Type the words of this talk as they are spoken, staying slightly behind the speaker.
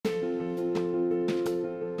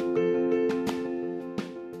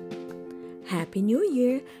Happy New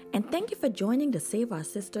Year, and thank you for joining the Save Our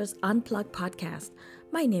Sisters Unplugged podcast.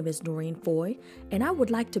 My name is Noreen Foy, and I would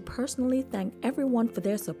like to personally thank everyone for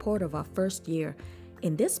their support of our first year.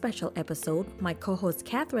 In this special episode, my co-host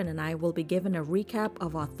Katherine and I will be giving a recap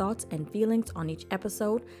of our thoughts and feelings on each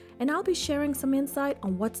episode, and I'll be sharing some insight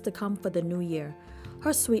on what's to come for the new year.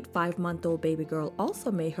 Her sweet 5-month-old baby girl also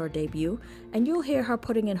made her debut, and you'll hear her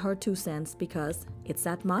putting in her 2 cents because it's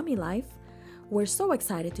that mommy life. We're so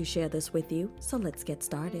excited to share this with you, so let's get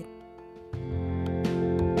started.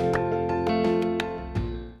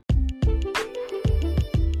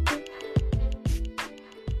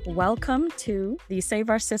 Welcome to the Save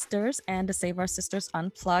Our Sisters and the Save Our Sisters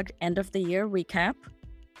Unplugged end of the year recap.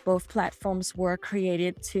 Both platforms were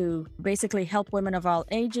created to basically help women of all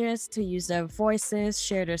ages to use their voices,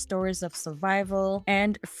 share their stories of survival,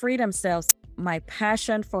 and free themselves. My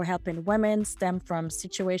passion for helping women stemmed from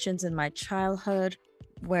situations in my childhood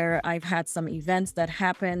where I've had some events that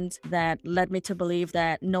happened that led me to believe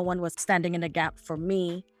that no one was standing in the gap for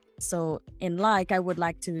me. So I would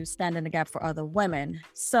like to stand in the gap for other women.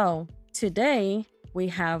 So today we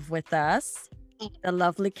have with us the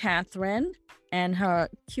lovely Katherine and her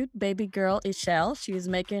cute baby girl, Ishelle. She's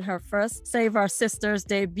making her first Save Our Sisters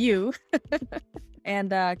debut.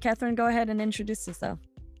 And Katherine, go ahead and introduce yourself.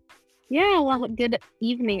 Yeah, well, good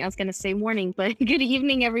evening. I was going to say morning, but good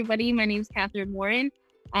evening, everybody. My name is Katherine Warren.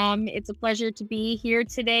 It's a pleasure to be here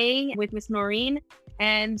today with Miss Noreen.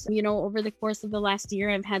 And, over the course of the last year,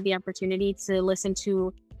 I've had the opportunity to listen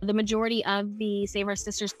to the majority of the Save Our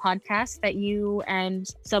Sisters podcast that you and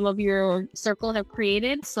some of your circle have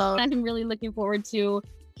created. So I'm really looking forward to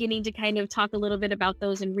getting to kind of talk a little bit about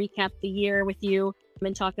those and recap the year with you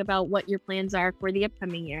and talk about what your plans are for the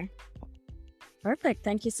upcoming year. Perfect.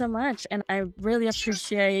 Thank you so much. And I really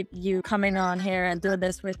appreciate you coming on here and doing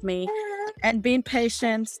this with me and being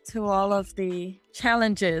patient to all of the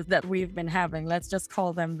challenges that we've been having. Let's just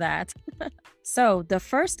call them that. So the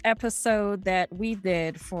first episode that we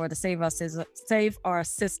did for the Save Our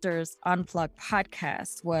Sisters Unplugged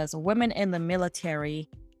podcast was Women in the Military.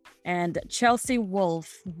 And Chelsea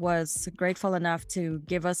Wolf was grateful enough to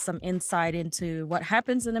give us some insight into what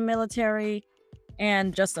happens in the military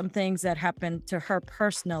and just some things that happened to her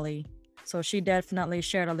personally. So she definitely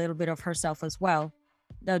shared a little bit of herself as well.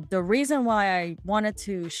 The reason why I wanted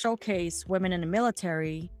to showcase women in the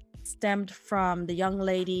military stemmed from the young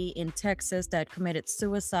lady in Texas that committed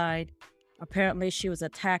suicide. Apparently she was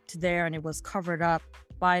attacked there and it was covered up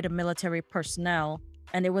by the military personnel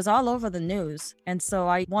and it was all over the news. And so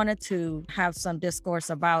I wanted to have some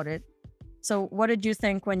discourse about it. So what did you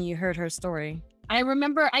think when you heard her story? I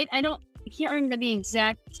remember, I can't remember the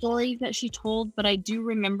exact story that she told, but I do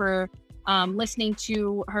remember listening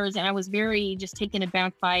to hers, and I was very just taken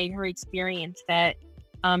aback by her experience that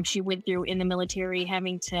she went through in the military,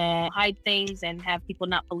 having to hide things and have people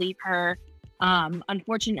not believe her.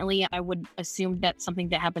 Unfortunately, I would assume that's something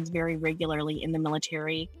that happens very regularly in the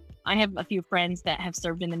military. I have a few friends that have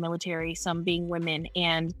served in the military, some being women,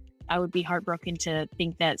 and I would be heartbroken to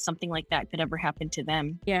think that something like that could ever happen to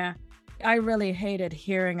them. Yeah. I really hated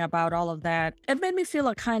hearing about all of that. It made me feel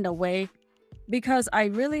a kind of way because I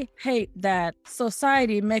really hate that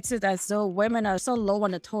society makes it as though women are so low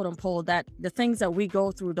on the totem pole that the things that we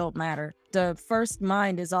go through don't matter. The first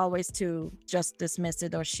mind is always to just dismiss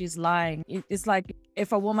it or she's lying. It's like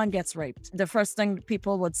if a woman gets raped, the first thing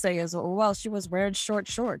people would say is, oh, well, she was wearing short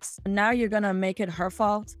shorts. Now you're going to make it her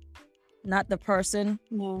fault, not the person.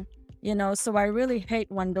 Yeah. So I really hate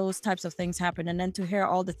when those types of things happen. And then to hear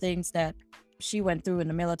all the things that she went through in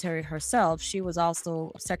the military herself, she was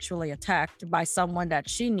also sexually attacked by someone that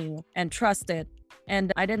she knew and trusted.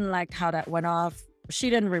 And I didn't like how that went off. She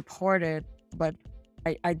didn't report it, but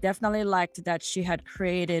I definitely liked that she had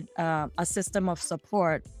created a system of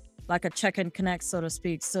support, like a check and connect, so to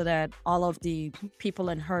speak, so that all of the people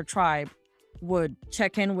in her tribe would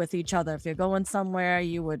check in with each other. If you're going somewhere,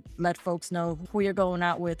 you would let folks know who you're going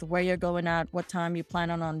out with, where you're going out, what time you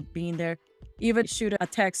plan on being there. Even shoot a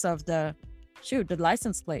text of the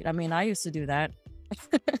license plate. I mean, I used to do that.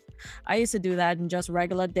 I used to do that in just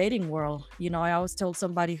regular dating world. I always told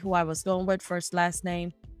somebody who I was going with, first, last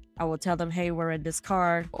name. I would tell them, hey, we're in this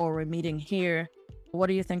car or we're meeting here. What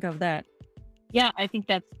do you think of that? Yeah, I think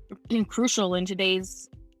that's crucial in today's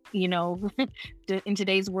in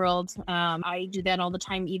today's world. I do that all the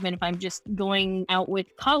time. Even if I'm just going out with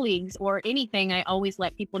colleagues or anything, I always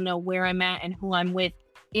let people know where I'm at and who I'm with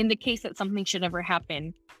in the case that something should ever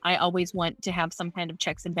happen. I always want to have some kind of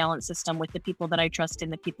checks and balance system with the people that I trust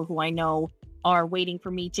and the people who I know are waiting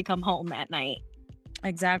for me to come home at night.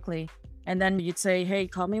 Exactly. And then you'd say, hey,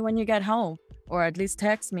 call me when you get home. or at least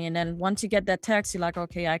text me. And then once you get that text, you're like,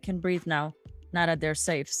 okay, I can breathe now that they're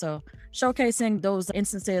safe. So showcasing those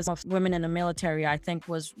instances of women in the military, I think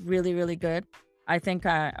was really, really good. I think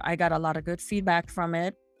I got a lot of good feedback from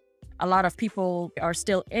it. A lot of people are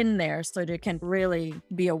still in there, so they can really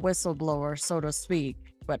be a whistleblower, so to speak.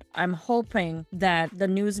 But I'm hoping that the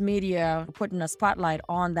news media putting a spotlight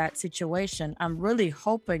on that situation, I'm really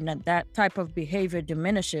hoping that that type of behavior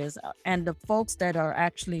diminishes. And the folks that are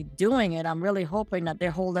actually doing it, I'm really hoping that they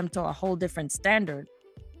hold them to a whole different standard,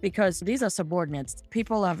 because these are subordinates.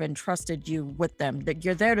 People have entrusted you with them, that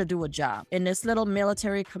you're there to do a job. In this little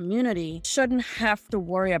military community, shouldn't have to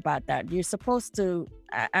worry about that. You're supposed to,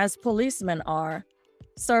 as policemen are,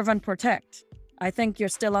 serve and protect. I think you're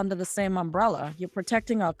still under the same umbrella. You're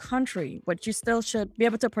protecting our country, but you still should be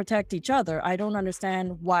able to protect each other. I don't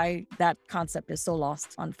understand why that concept is so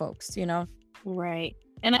lost on folks, you know? Right.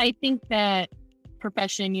 And I think that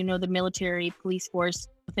profession, the military, police force,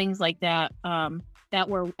 things like that, that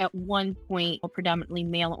were at one point a predominantly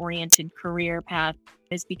male-oriented career path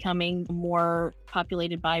is becoming more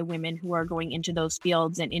populated by women who are going into those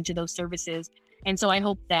fields and into those services. And so I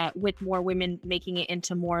hope that with more women making it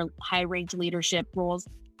into more high-range leadership roles,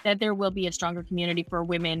 that there will be a stronger community for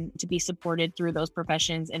women to be supported through those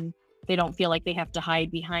professions, and they don't feel like they have to hide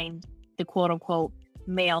behind the quote-unquote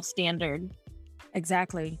male standard.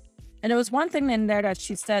 Exactly. And there was one thing in there that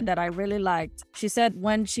she said that I really liked. She said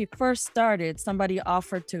when she first started, somebody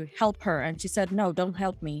offered to help her. And she said, no, don't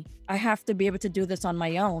help me. I have to be able to do this on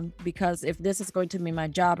my own, because if this is going to be my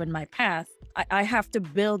job and my path, I have to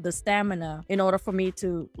build the stamina in order for me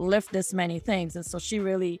to lift this many things. And so she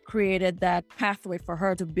really created that pathway for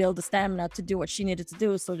her to build the stamina to do what she needed to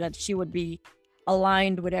do, so that she would be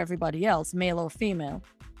aligned with everybody else, male or female.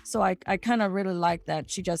 So I kind of really like that.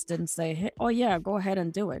 She just didn't say, hey, oh yeah, go ahead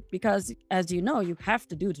and do it. Because as you know, you have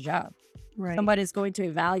to do the job. Right. Somebody's going to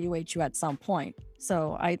evaluate you at some point.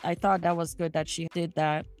 So I thought that was good that she did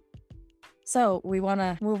that. So we want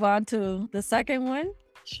to move on to the second one.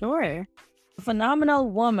 Sure. Phenomenal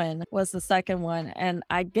Woman was the second one. And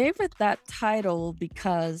I gave it that title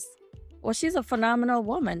because, well, she's a phenomenal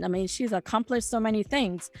woman. I mean, she's accomplished so many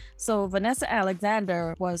things. So Vanessa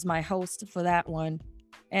Alexander was my host for that one.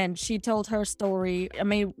 And she told her story. I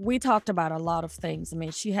mean, we talked about a lot of things. I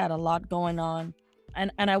mean, she had a lot going on.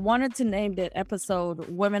 And I wanted to name the episode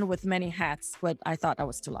Women with Many Hats, but I thought that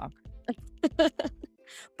was too long.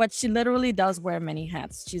 But she literally does wear many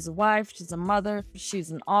hats. She's a wife, she's a mother,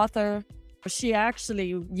 she's an author. She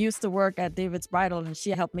actually used to work at David's Bridal, and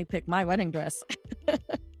she helped me pick my wedding dress.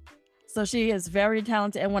 So she is very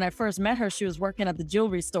talented. And when I first met her, she was working at the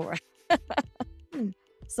jewelry store.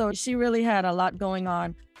 So she really had a lot going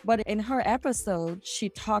on. But in her episode, she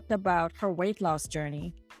talked about her weight loss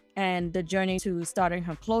journey and the journey to starting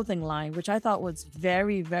her clothing line, which I thought was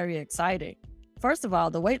very, very exciting. First of all,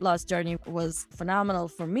 the weight loss journey was phenomenal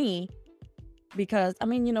for me because, I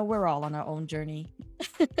mean, we're all on our own journey.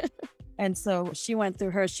 And so she went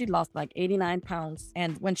through hers. She lost like 89 pounds.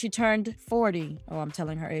 And when she turned 40, oh, I'm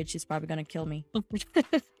telling her age, she's probably going to kill me.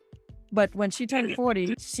 But when she turned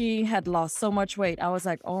 40, she had lost so much weight. I was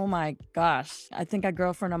like, oh my gosh. I think a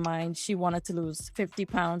girlfriend of mine, she wanted to lose 50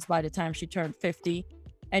 pounds by the time she turned 50.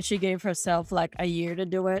 And she gave herself like a year to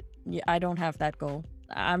do it. Yeah, I don't have that goal.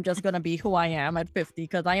 I'm just going to be who I am at 50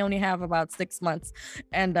 because I only have about 6 months.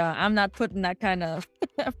 And I'm not putting that kind of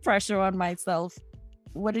pressure on myself.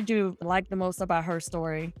 What did you like the most about her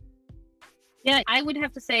story? Yeah, I would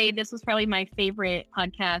have to say this was probably my favorite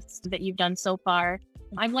podcast that you've done so far.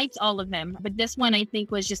 I've liked all of them, but this one I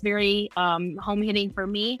think was just very home hitting for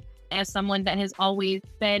me as someone that has always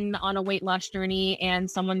been on a weight loss journey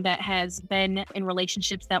and someone that has been in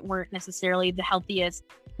relationships that weren't necessarily the healthiest.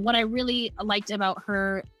 What I really liked about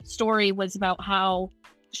her story was about how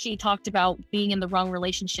she talked about being in the wrong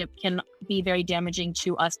relationship can be very damaging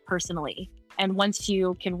to us personally. And once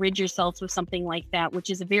you can rid yourself of something like that, which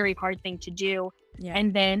is a very hard thing to do,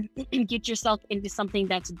 and then get yourself into something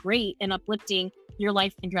that's great and uplifting, your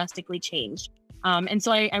life can drastically change. And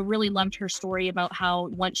so I really loved her story about how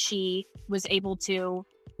once she was able to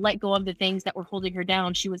let go of the things that were holding her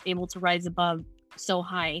down, she was able to rise above so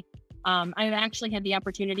high. I actually had the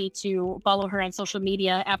opportunity to follow her on social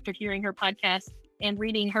media after hearing her podcast and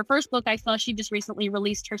reading her first book. I saw she just recently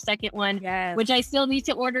released her second one, which I still need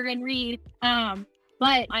to order and read.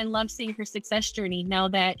 But I love seeing her success journey now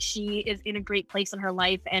that she is in a great place in her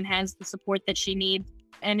life and has the support that she needs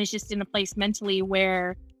and is just in a place mentally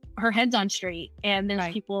where her head's on straight and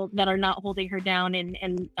there's people that are not holding her down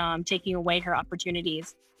and taking away her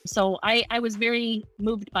opportunities. So I was very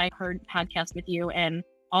moved by her podcast with you, and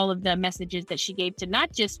all of the messages that she gave to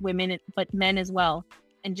not just women, but men as well.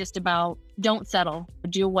 And just about don't settle,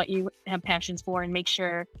 do what you have passions for, and make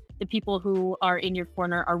sure the people who are in your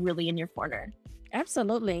corner are really in your corner.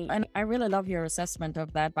 Absolutely. And I really love your assessment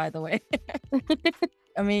of that, by the way.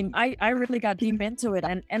 I mean, I really got deep into it.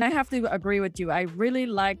 And I have to agree with you. I really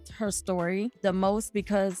liked her story the most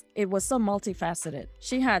because it was so multifaceted.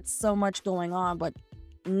 She had so much going on, but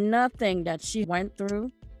nothing that she went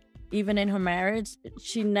through, even in her marriage,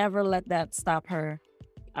 she never let that stop her.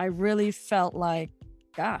 I really felt like,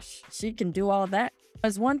 gosh, she can do all that.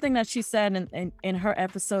 There's one thing that she said in her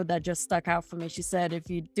episode that just stuck out for me. She said, if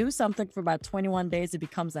you do something for about 21 days, it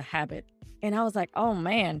becomes a habit. And I was like, oh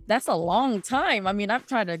man, that's a long time. I mean, I've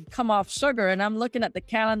tried to come off sugar and I'm looking at the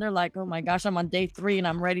calendar like, oh my gosh, I'm on day 3 and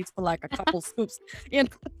I'm ready for like a couple scoops. You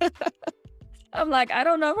know? I'm like, I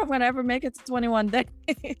don't know if I'm going to ever make it to 21 days.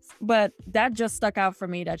 But that just stuck out for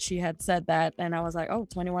me that she had said that. And I was like, oh,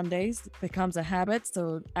 21 days becomes a habit.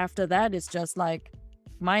 So after that, it's just like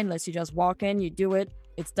mindless. You just walk in, you do it,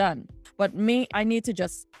 it's done. But me, I need to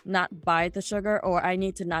just not buy the sugar, or I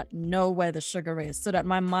need to not know where the sugar is so that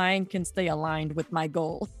my mind can stay aligned with my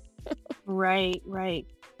goal. Right, right.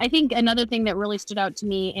 I think another thing that really stood out to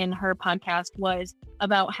me in her podcast was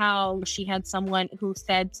about how she had someone who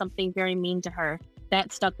said something very mean to her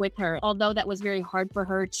that stuck with her. Although that was very hard for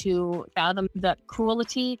her to fathom the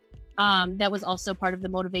cruelty, that was also part of the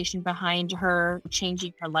motivation behind her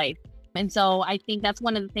changing her life. And so I think that's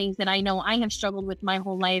one of the things that I know I have struggled with my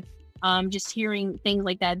whole life. Just hearing things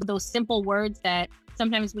like that, those simple words that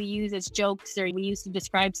sometimes we use as jokes or we use to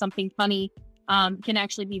describe something funny, can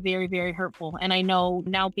actually be very, very hurtful. And I know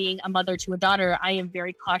now, being a mother to a daughter, I am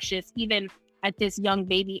very cautious, even at this young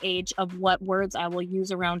baby age, of what words I will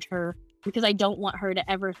use around her, because I don't want her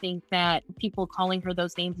to ever think that people calling her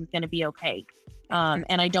those names is going to be okay.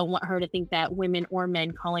 And I don't want her to think that women or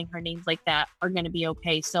men calling her names like that are going to be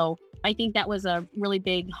okay. So I think that was a really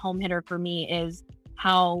big home hitter for me, is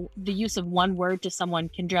how the use of one word to someone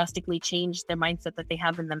can drastically change the mindset that they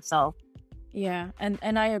have in themselves. Yeah,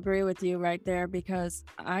 and I agree with you right there, because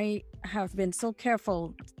I have been so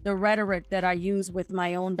careful. The rhetoric that I use with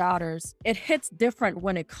my own daughters, it hits different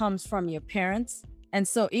when it comes from your parents. And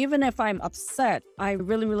so even if I'm upset, I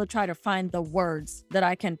really, really try to find the words that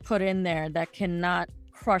I can put in there that cannot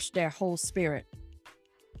crush their whole spirit.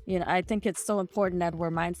 You know, I think it's so important that we're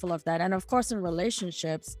mindful of that. And of course, in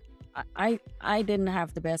relationships, I didn't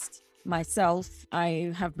have the best myself.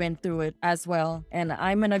 I have been through it as well. And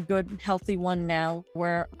I'm in a good, healthy one now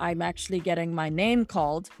where I'm actually getting my name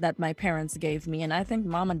called that my parents gave me. And I think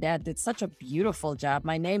mom and dad did such a beautiful job.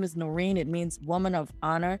 My name is Noreen. It means woman of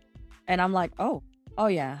honor. And I'm like, oh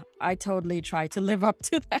yeah, I totally try to live up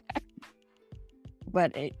to that.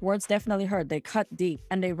 But words definitely hurt. They cut deep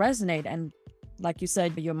and they resonate. And like you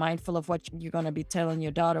said, you're mindful of what you're going to be telling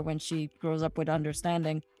your daughter when she grows up with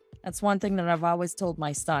understanding. That's one thing that I've always told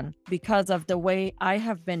my son. Because of the way I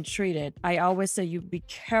have been treated, I always say, you be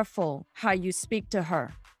careful how you speak to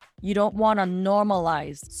her. You don't want to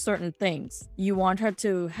normalize certain things. You want her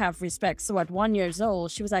to have respect. So at 1 year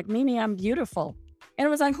old, she was like, Mimi, I'm beautiful. And it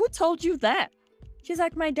was like, who told you that? She's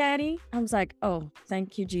like, my daddy. I was like, oh,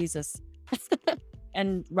 thank you, Jesus.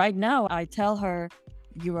 And right now I tell her,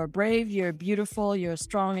 you are brave, you're beautiful, you're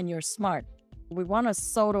strong, and you're smart. We want to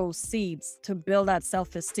sow those seeds to build that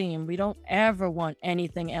self-esteem. We don't ever want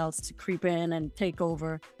anything else to creep in and take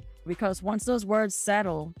over, because once those words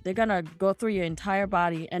settle, they're going to go through your entire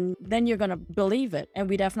body and then you're going to believe it. And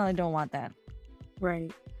we definitely don't want that.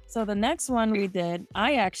 Right. So the next one we did,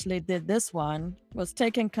 I actually did this one, was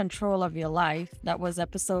taking control of your life. That was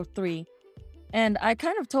episode 3. And I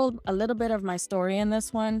kind of told a little bit of my story in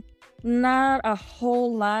this one. Not a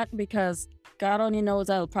whole lot, because God only knows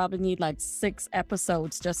I'll probably need like 6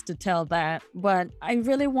 episodes just to tell that. But I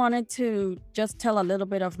really wanted to just tell a little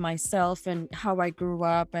bit of myself and how I grew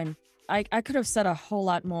up. And I could have said a whole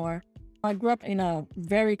lot more. I grew up in a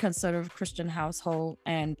very conservative Christian household,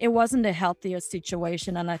 and it wasn't the healthiest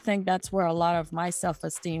situation. And I think that's where a lot of my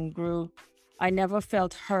self-esteem grew. I never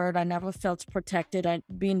felt heard. I never felt protected.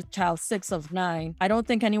 Being child 6 of 9, I don't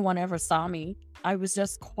think anyone ever saw me. I was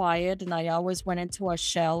just quiet, and I always went into a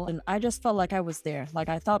shell, and I just felt like I was there. Like,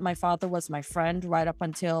 I thought my father was my friend right up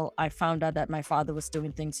until I found out that my father was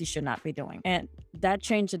doing things he should not be doing. And that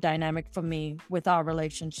changed the dynamic for me with our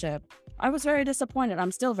relationship. I was very disappointed.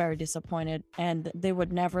 I'm still very disappointed. And they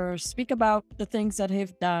would never speak about the things that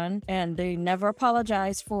he've done, and they never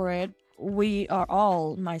apologize for it. We are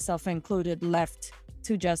all, myself included, left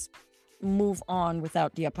to just move on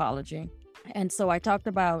without the apology. And so I talked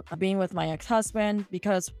about being with my ex-husband,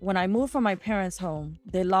 because when I moved from my parents' home,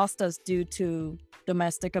 they lost us due to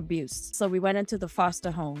domestic abuse. So we went into the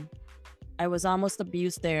foster home. I was almost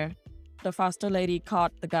abused there. The foster lady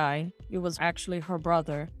caught the guy. It was actually her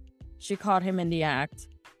brother. She caught him in the act.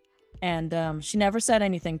 And she never said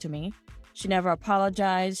anything to me. She never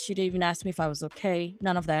apologized. She didn't even ask me if I was okay.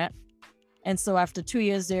 None of that. And so after 2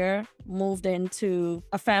 years there, moved into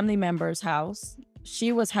a family member's house.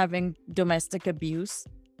 She was having domestic abuse.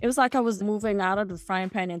 It was like I was moving out of the frying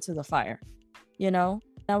pan into the fire, you know?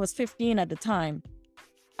 I was 15 at the time.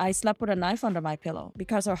 I slept with a knife under my pillow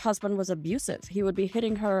because her husband was abusive. He would be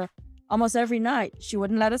hitting her almost every night. She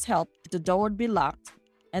wouldn't let us help. The door would be locked.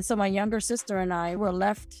 And so my younger sister and I were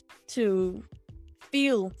left to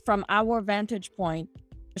feel from our vantage point.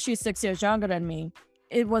 She's 6 years younger than me.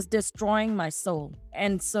 It was destroying my soul.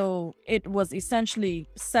 And so it was essentially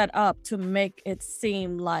set up to make it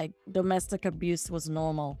seem like domestic abuse was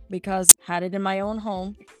normal because had it in my own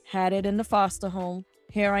home, had it in the foster home.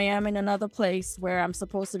 Here I am in another place where I'm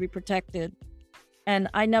supposed to be protected. And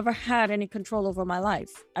I never had any control over my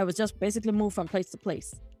life. I was just basically moved from place to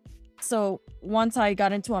place. So once I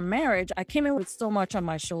got into a marriage, I came in with so much on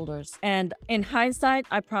my shoulders. And in hindsight,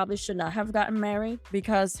 I probably should not have gotten married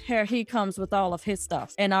because here he comes with all of his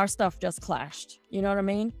stuff and our stuff just clashed. You know what I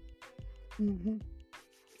mean? Mm-hmm.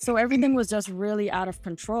 So everything was just really out of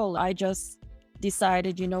control. I just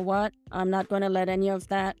decided, you know what? I'm not going to let any of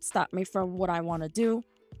that stop me from what I want to do.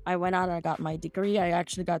 I went out and I got my degree. I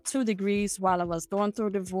actually got 2 degrees while I was going through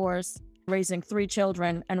divorce, raising 3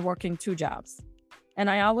 children and working 2 jobs. And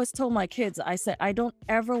I always told my kids, I said, I don't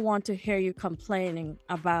ever want to hear you complaining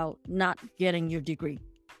about not getting your degree.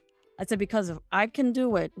 I said, because if I can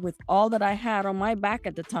do it with all that I had on my back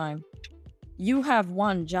at the time, you have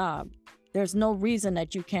one job. There's no reason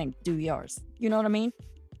that you can't do yours. You know what I mean?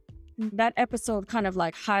 That episode kind of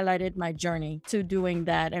like highlighted my journey to doing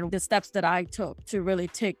that and the steps that I took to really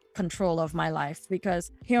take control of my life. Because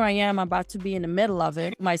here I am about to be in the middle of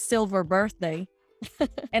it, my silver birthday,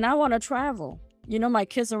 and I want to travel. You know, my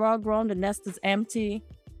kids are all grown. The nest is empty.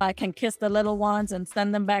 I can kiss the little ones and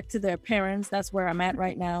send them back to their parents. That's where I'm at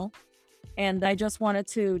right now. And I just wanted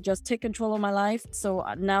to just take control of my life. So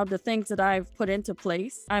now the things that I've put into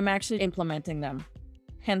place, I'm actually implementing them.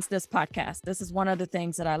 Hence this podcast. This is one of the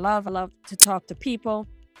things that I love. I love to talk to people.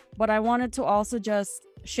 But I wanted to also just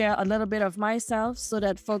share a little bit of myself so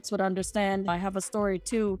that folks would understand I have a story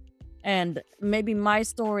too. And maybe my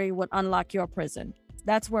story would unlock your prison.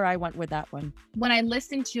 That's where I went with that one. When I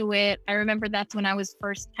listened to it, I remember that's when I was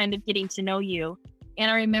first kind of getting to know you. And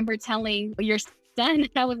I remember telling your son,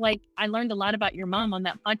 I was like, I learned a lot about your mom on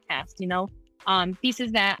that podcast, you know,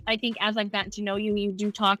 pieces that I think as I've gotten to know you, you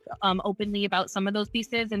do talk openly about some of those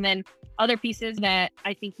pieces. And then other pieces that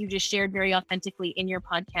I think you just shared very authentically in your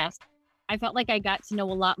podcast. I felt like I got to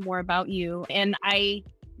know a lot more about you. And I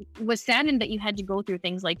was saddened that you had to go through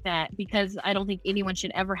things like that because I don't think anyone should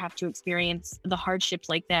ever have to experience the hardships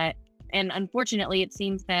like that. And unfortunately, it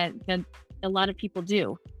seems that a lot of people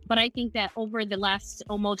do. But I think that over the last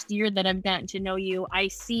almost year that I've gotten to know you, I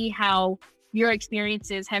see how your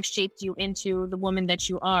experiences have shaped you into the woman that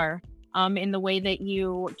you are, in the way that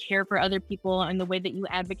you care for other people and the way that you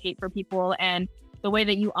advocate for people and the way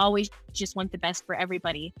that you always just want the best for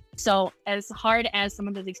everybody. So as hard as some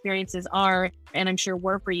of those experiences are, and I'm sure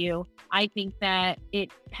were for you, I think that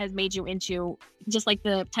it has made you into, just like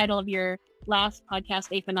the title of your last podcast,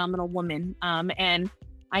 a phenomenal woman. And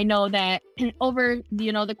I know that over,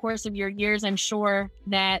 you know, the course of your years, I'm sure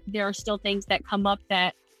that there are still things that come up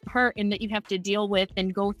that hurt and that you have to deal with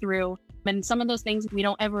and go through. And some of those things we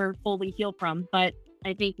don't ever fully heal from, but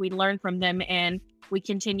I think we learn from them and we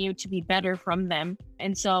continue to be better from them.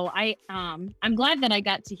 And so I'm glad that I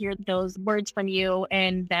got to hear those words from you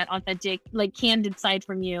and that authentic, like candid side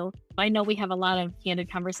from you. I know we have a lot of candid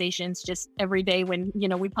conversations just every day when, you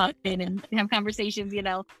know, we pop in and have conversations, you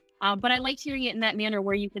know, but I liked hearing it in that manner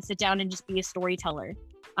where you could sit down and just be a storyteller.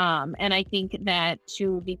 And I think that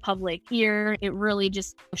to the public here, it really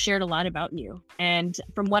just shared a lot about you. And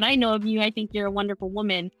from what I know of you, I think you're a wonderful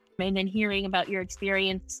woman. And then hearing about your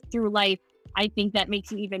experience through life, I think that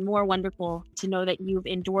makes you even more wonderful to know that you've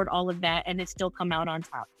endured all of that and it's still come out on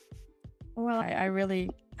top. Well, I really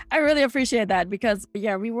appreciate that because,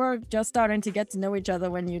 yeah, we were just starting to get to know each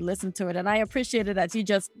other when you listened to it. And I appreciated that you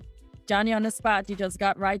just, Johnny on the spot, you just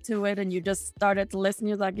got right to it and you just started to listen.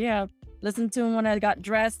 You was like, yeah, listen to him when I got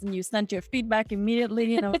dressed and you sent your feedback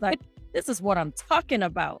immediately. And I was like, this is what I'm talking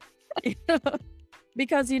about.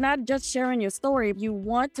 Because you're not just sharing your story. You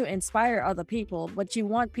want to inspire other people, but you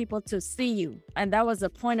want people to see you. And that was the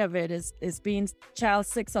point of it, is being child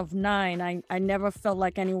 6 of 9. I never felt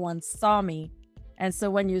like anyone saw me. And so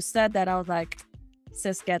when you said that, I was like,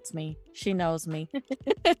 sis gets me. She knows me.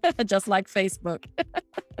 Just like Facebook.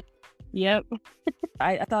 Yep.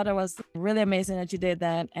 I thought it was really amazing that you did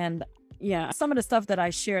that. And yeah, some of the stuff that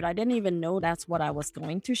I shared, I didn't even know that's what I was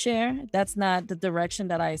going to share. That's not the direction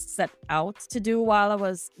that I set out to do while I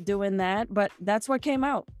was doing that. But that's what came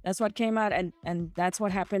out. That's what came out. And that's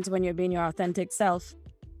what happens when you're being your authentic self.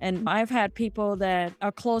 And I've had people that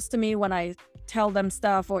are close to me when I tell them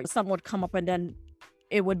stuff or something would come up and then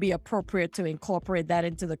it would be appropriate to incorporate that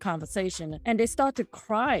into the conversation. And they start to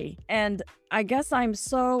cry. And I guess I'm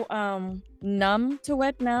so numb to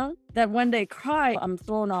it now that when they cry, I'm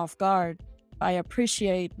thrown off guard. I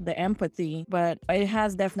appreciate the empathy, but it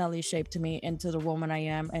has definitely shaped me into the woman I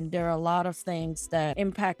am. And there are a lot of things that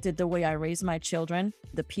impacted the way I raise my children,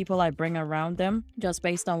 the people I bring around them, just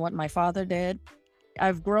based on what my father did.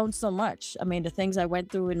 I've grown so much. I mean, the things I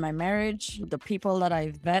went through in my marriage, the people that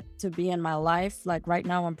I vet to be in my life, like right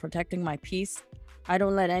now, I'm protecting my peace. I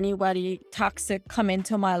don't let anybody toxic come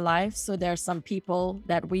into my life. So there's some people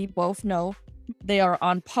that we both know. They are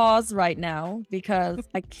on pause right now because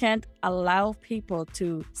I can't allow people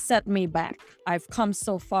to set me back. I've come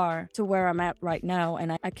so far to where I'm at right now,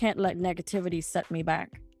 and I can't let negativity set me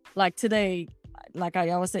back. Like today, like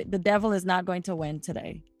I always say, the devil is not going to win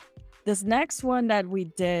today. This next one that we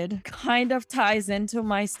did kind of ties into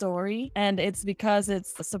my story, and it's because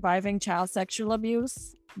it's Surviving Child Sexual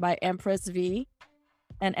Abuse by Empress V.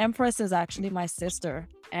 And Empress is actually my sister,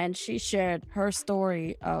 and she shared her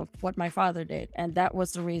story of what my father did. And that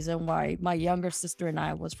was the reason why my younger sister and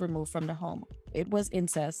I was removed from the home. It was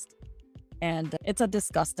incest, and it's a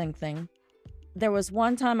disgusting thing. There was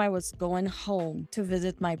one time I was going home to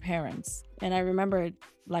visit my parents, and I remember it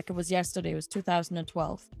like it was yesterday. It was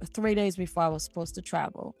 2012, 3 days before I was supposed to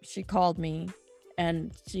travel. She called me,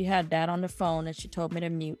 and she had Dad on the phone, and she told me to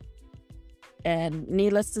mute. And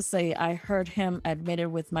needless to say, I heard him admit it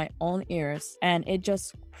with my own ears, and it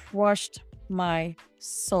just crushed my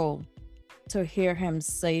soul to hear him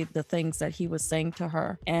say the things that he was saying to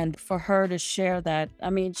her. And for her to share that, I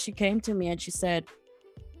mean, she came to me and she said,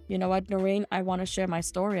 you know what, Noreen, I want to share my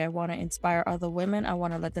story. I want to inspire other women. I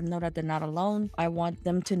want to let them know that they're not alone. I want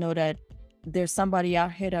them to know that there's somebody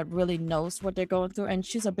out here that really knows what they're going through. And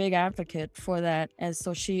she's a big advocate for that. And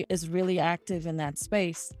so she is really active in that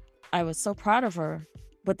space. I was so proud of her.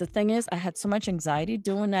 But the thing is, I had so much anxiety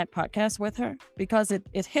doing that podcast with her because it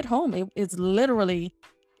hit home. It's literally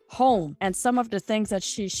home. And some of the things that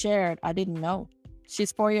she shared, I didn't know.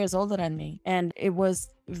 She's 4 years older than me. And it was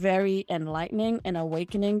very enlightening and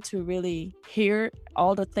awakening to really hear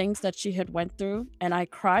all the things that she had went through. And I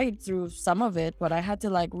cried through some of it, but I had to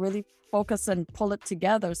like really focus and pull it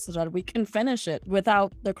together so that we can finish it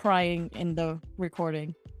without the crying in the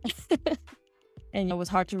recording. And it was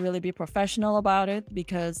hard to really be professional about it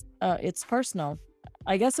because it's personal.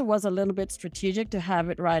 I guess it was a little bit strategic to have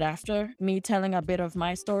it right after me telling a bit of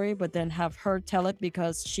my story, but then have her tell it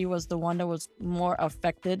because she was the one that was more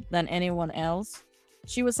affected than anyone else.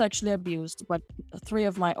 She was sexually abused, but 3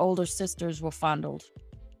 of my older sisters were fondled.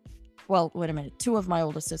 Well, wait a minute. 2 of my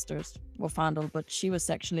older sisters were fondled, but she was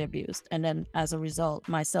sexually abused. And then as a result,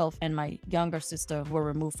 myself and my younger sister were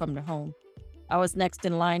removed from the home. I was next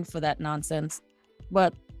in line for that nonsense.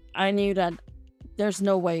 But I knew that there's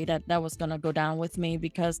no way that that was going to go down with me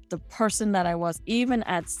because the person that I was, even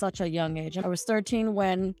at such a young age, I was 13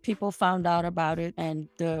 when people found out about it and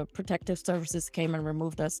the protective services came and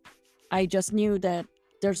removed us. I just knew that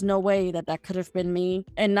there's no way that that could have been me.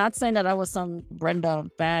 And not saying that I was some Brenda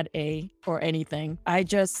bad A or anything. I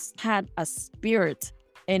just had a spirit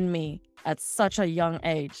in me at such a young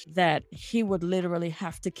age that he would literally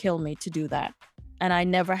have to kill me to do that. And I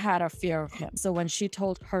never had a fear of him. So when she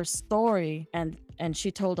told her story and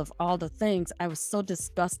she told of all the things, I was so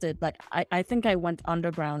disgusted. Like, I think I went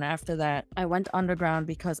underground after that. I went underground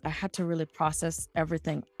because I had to really process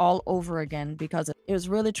everything all over again because it was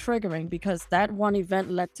really triggering because that one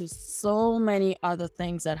event led to so many other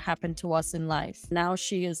things that happened to us in life. Now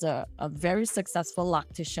she is a very successful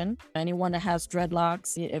loctician. Anyone that has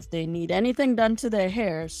dreadlocks, if they need anything done to their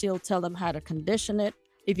hair, she'll tell them how to condition it.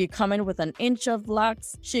 If you come in with an inch of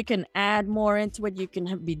locks, she can add more into it. You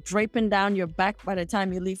can be draping down your back by the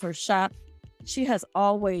time you leave her shop. She has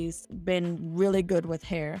always been really good with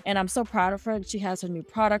hair. And I'm so proud of her. She has her new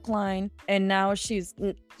product line. And now she's,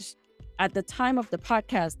 at the time of the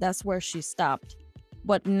podcast, that's where she stopped.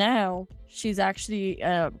 But now she's actually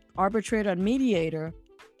an arbitrator and mediator.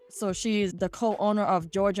 So she's the co-owner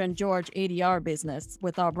of George and George ADR business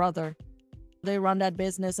with our brother. They run that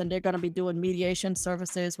business and they're going to be doing mediation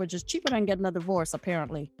services, which is cheaper than getting a divorce,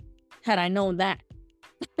 apparently. Had I known that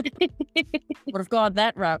Would have gone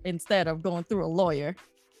that route instead of going through a lawyer.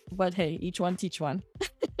 But hey, each one teach one.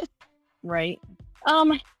 Right.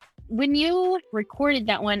 Um, when you recorded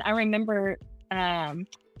that one, I remember I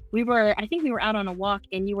think we were out on a walk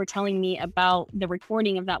and you were telling me about the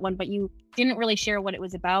recording of that one, but you didn't really share what it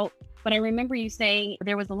was about. But I remember you saying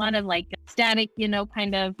there was a lot of like static,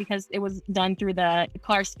 kind of because it was done through the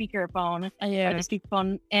car speakerphone or the Yeah.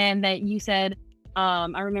 speakerphone. And that you said,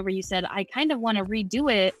 I remember you said, I kind of want to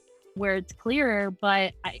redo it where it's clearer,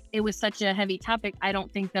 but it was such a heavy topic. I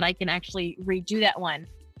don't think that I can actually redo that one.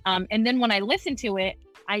 And then when I listened to it,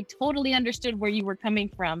 I totally understood where you were coming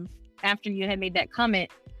from after you had made that comment.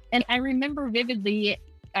 And I remember vividly,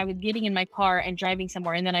 I was getting in my car and driving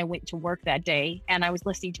somewhere, and then I went to work that day and I was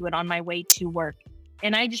listening to it on my way to work.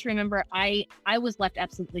 And I just remember I was left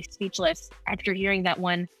absolutely speechless after hearing that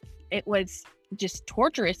one. It was just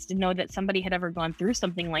torturous to know that somebody had ever gone through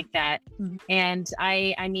something like that. Mhm. And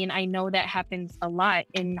I mean, I know that happens a lot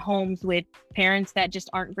in homes with parents that just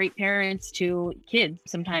aren't great parents to kids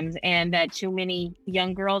sometimes, and that too many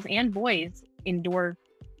young girls and boys endure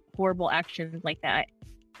horrible actions like that.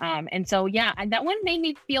 And so, yeah, that one made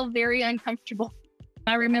me feel very uncomfortable.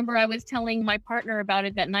 I remember I was telling my partner about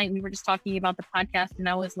it that night. We were just talking about the podcast, and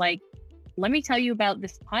I was like, let me tell you about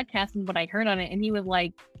this podcast and what I heard on it. And he was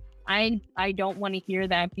like, I don't want to hear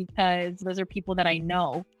that because those are people that I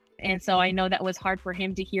know. And so I know that was hard for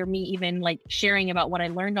him to hear me even like sharing about what I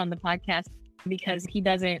learned on the podcast, because he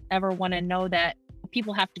doesn't ever want to know that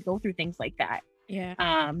people have to go through things like that.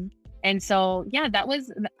 Yeah. And so, yeah, that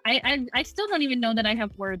was, I still don't even know that I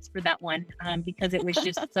have words for that one, because it was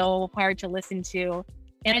just so hard to listen to.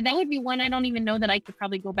 And that would be one I don't even know that I could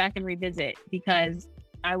probably go back and revisit, because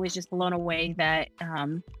I was just blown away that,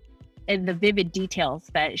 and the vivid details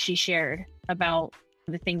that she shared about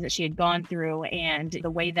the things that she had gone through and the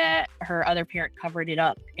way that her other parent covered it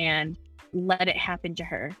up and let it happen to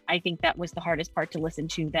her. I think that was the hardest part to listen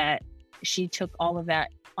to, that she took all of that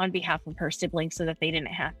on behalf of her siblings so that they didn't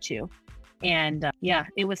have to. And yeah,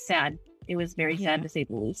 it was sad. It was very sad, to say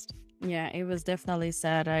the least. Yeah, it was definitely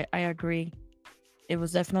sad. I agree. It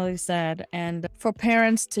was definitely sad. And for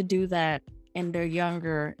parents to do that in their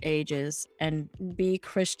younger ages and be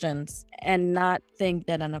Christians and not think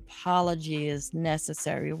that an apology is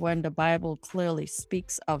necessary when the Bible clearly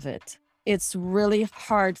speaks of it. It's really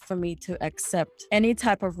hard for me to accept any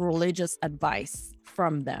type of religious advice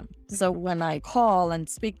from them. So when I call and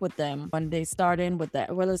speak with them, when they start in with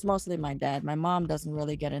that, well, it's mostly my dad. My mom doesn't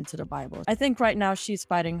really get into the Bible. I think right now she's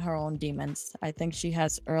fighting her own demons. I think she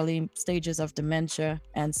has early stages of dementia.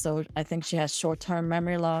 And so I think she has short-term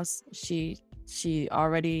memory loss. She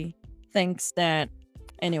already thinks that,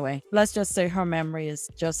 anyway, let's just say her memory is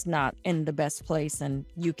just not in the best place, and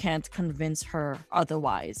you can't convince her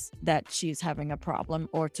otherwise that she's having a problem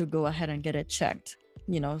or to go ahead and get it checked.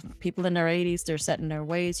 People in their 80s, they're set in their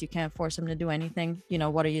ways. You can't force them to do anything.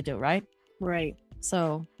 What do you do, right? Right.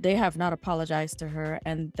 So they have not apologized to her.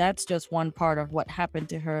 And that's just one part of what happened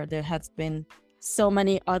to her. There has been so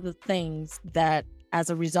many other things that, as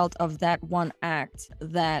a result of that one act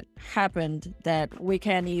that happened, that we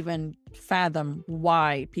can't even fathom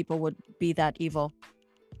why people would be that evil.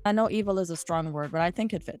 I know evil is a strong word, but I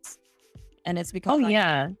think it fits. And it's because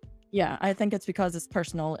I think it's because it's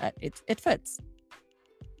personal. It fits.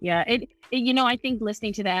 Yeah, I think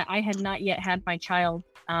listening to that, I had not yet had my child.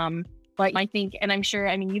 But I think, and I'm sure,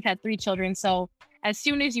 I mean, you've had 3 children. So as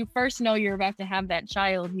soon as you first know you're about to have that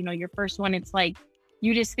child, your first one, it's like,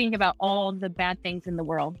 you just think about all the bad things in the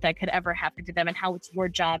world that could ever happen to them and how it's your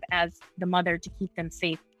job as the mother to keep them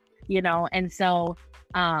safe, And so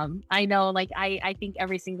I know, like, I think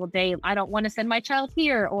every single day, I don't want to send my child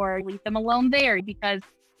here or leave them alone there, because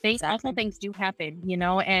awful things do happen,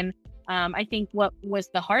 And I think what was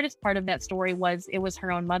the hardest part of that story was it was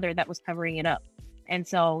her own mother that was covering it up. And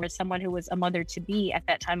so as someone who was a mother to be at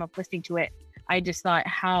that time of listening to it, I just thought,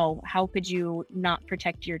 how could you not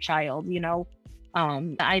protect your child,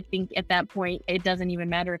 I think at that point, it doesn't even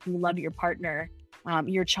matter if you love your partner.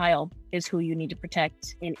 Your child is who you need to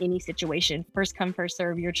protect in any situation. First come, first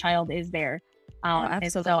serve, your child is there.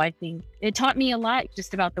 And so I think it taught me a lot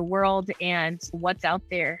just about the world and what's out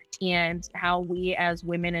there, and how we as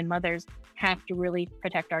women and mothers have to really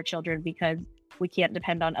protect our children, because we can't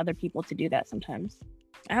depend on other people to do that sometimes.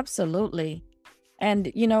 Absolutely.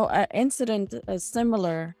 And, an incident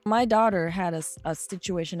similar, my daughter had a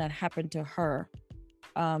situation that happened to her,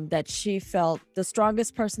 that she felt the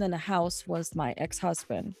strongest person in the house was my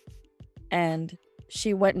ex-husband. And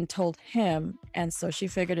she went and told him. And so she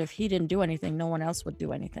figured if he didn't do anything, no one else would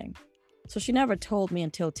do anything. So she never told me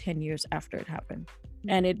until 10 years after it happened.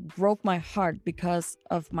 And it broke my heart because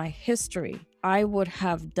of my history. I would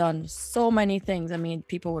have done so many things. I mean,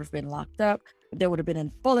 people would have been locked up. There would have been a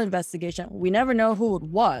full investigation. We never know who it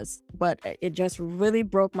was, but it just really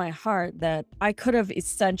broke my heart that I could have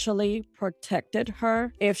essentially protected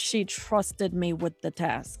her if she trusted me with the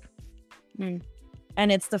task. Mm. And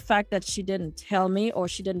it's the fact that she didn't tell me or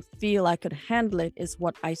she didn't feel I could handle it is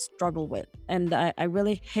what I struggle with. And I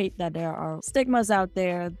really hate that there are stigmas out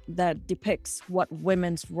there that depicts what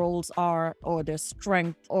women's roles are or their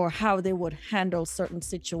strength or how they would handle certain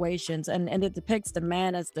situations. And it depicts the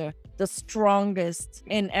man as the strongest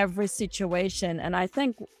in every situation. And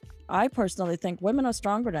I personally think women are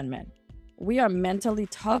stronger than men. We are mentally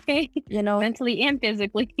tough, Okay. you know, Mentally and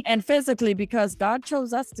physically. and physically because God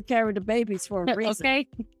chose us to carry the babies for a reason. Okay.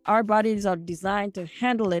 Our bodies are designed to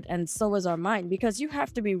handle it, and so is our mind, because you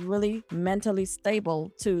have to be really mentally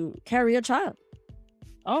stable to carry a child.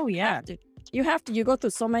 Oh, You yeah. have to. You go through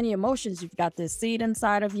so many emotions. You've got this seed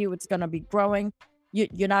inside of you. It's going to be growing.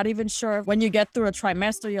 You're not even sure. When you get through a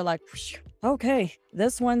trimester, you're like, "Phew, okay,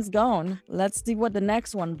 this one's gone. Let's see what the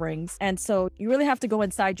next one brings." And so you really have to go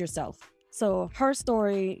inside yourself. So her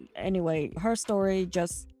story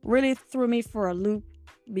just really threw me for a loop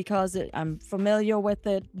because I'm familiar with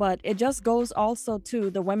it, but it just goes also to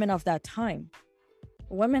the women of that time.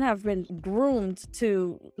 Women have been groomed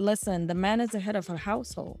to listen, the man is the head of a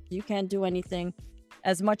household. You can't do anything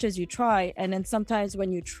as much as you try. And then sometimes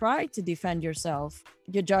when you try to defend yourself,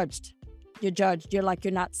 you're judged. You're judged. You're like,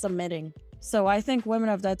 you're not submitting. So I think women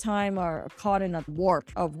of that time are caught in a warp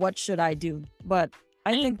of what should I do? But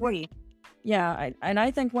I think agree.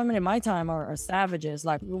 I think women in my time are savages.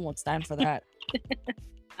 Like, we won't stand for that.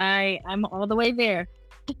 I'm all the way there.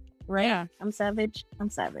 Right? Yeah. I'm savage. I'm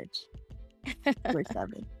savage. We're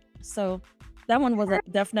savage. So that one was a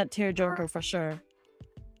definite tearjerker for sure.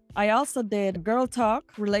 I also did Girl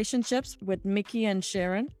Talk Relationships with Mickey and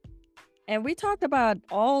Sharon. And we talked about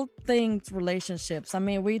all things relationships. I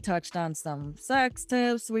mean, we touched on some sex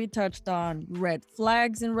tips. We touched on red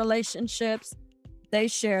flags in relationships. They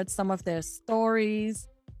shared some of their stories.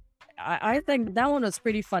 I think that one was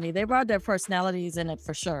pretty funny. They brought their personalities in it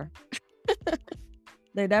for sure.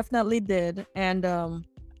 They definitely did. And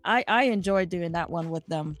I enjoyed doing that one with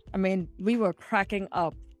them. I mean, we were cracking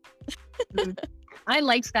up. I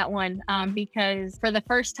liked that one because for the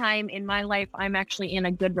first time in my life, I'm actually in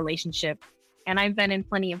a good relationship, and I've been in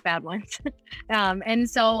plenty of bad ones. And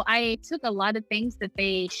so I took a lot of things that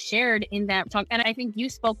they shared in that talk. And I think you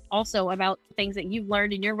spoke also about things that you've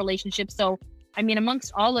learned in your relationship. So, I mean,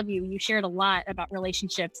 amongst all of you, you shared a lot about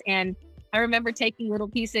relationships. And I remember taking little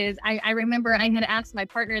pieces. I remember I had asked my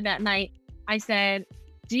partner that night, I said,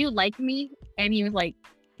 "Do you like me?" And he was like,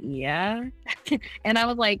 "Yeah." And I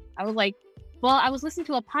was like, well, I was listening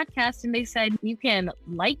to a podcast and they said you can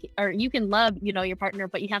like or you can love, your partner,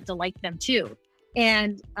 but you have to like them too.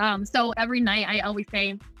 And so every night I always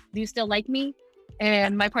say, "Do you still like me?"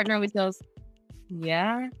 And my partner always goes,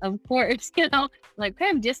 "Yeah, of course." Like, "Okay,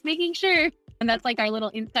 I'm just making sure." And that's like our little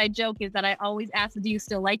inside joke, is that I always ask, "Do you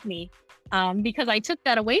still like me?" Because I took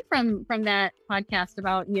that away from that podcast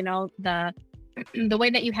about, the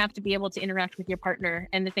way that you have to be able to interact with your partner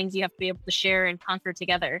and the things you have to be able to share and conquer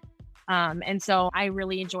together. And so I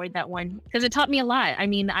really enjoyed that one because it taught me a lot. I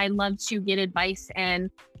mean, I love to get advice and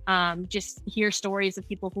just hear stories of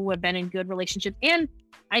people who have been in good relationships. And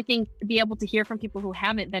I think be able to hear from people who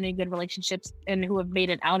haven't been in good relationships and who have made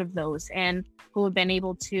it out of those and who have been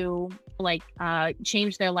able to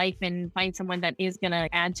change their life and find someone that is going to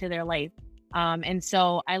add to their life. And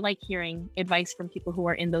so I like hearing advice from people who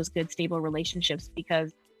are in those good, stable relationships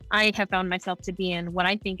because I have found myself to be in what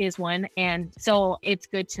I think is one. And so it's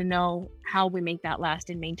good to know how we make that last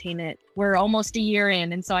and maintain it. We're almost a year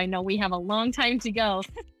in. And so I know we have a long time to go.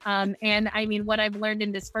 And I mean, what I've learned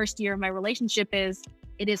in this first year of my relationship is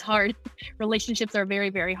it is hard. Relationships are very,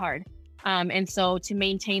 very hard. And so to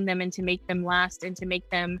maintain them and to make them last and to make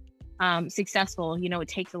them successful, it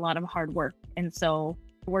takes a lot of hard work. And so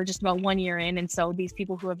we're just about 1 year in. And so these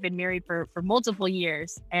people who have been married for multiple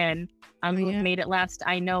years and who have made it last,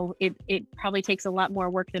 I know it probably takes a lot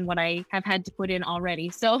more work than what I have had to put in already.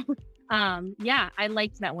 So I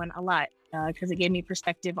liked that one a lot because it gave me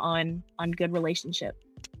perspective on good relationship.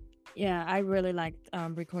 Yeah, I really liked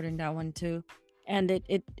recording that one too. And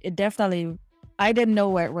it definitely, I didn't know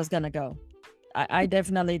where it was going to go. I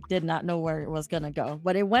definitely did not know where it was going to go,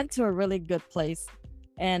 but it went to a really good place.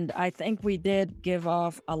 And I think we did give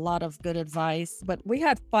off a lot of good advice, but we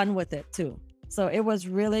had fun with it too. So it was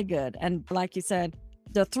really good. And like you said,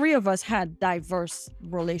 the three of us had diverse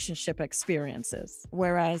relationship experiences.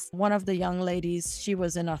 Whereas one of the young ladies, she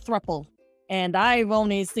was in a throuple And I've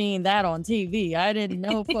only seen that on TV. I didn't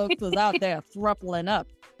know folks was out there thruppling up.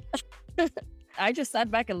 I just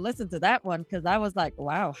sat back and listened to that one because I was like,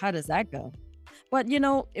 wow, how does that go? But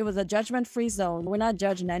it was a judgment-free zone. We're not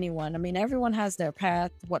judging anyone. I mean, everyone has their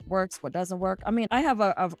path, what works, what doesn't work. I mean, I have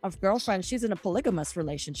a girlfriend, she's in a polygamous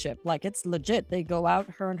relationship. Like, it's legit. They go out,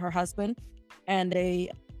 her and her husband, and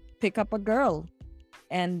they pick up a girl,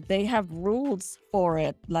 and they have rules for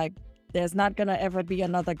it. Like, there's not gonna ever be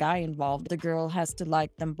another guy involved. The girl has to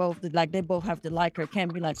like them both. Like, they both have to like her. It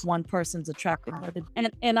can't be like one person's attracted her.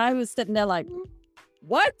 And I was sitting there like,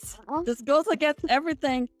 what? This goes against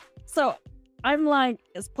everything. So I'm like,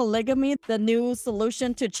 is polygamy the new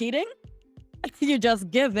solution to cheating? You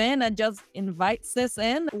just give in and just invite sis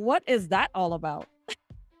in? What is that all about?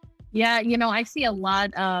 Yeah, I see a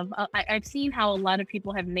lot of, I've seen how a lot of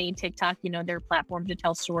people have made TikTok, their platform to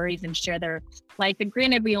tell stories and share their life. And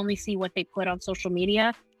granted, we only see what they put on social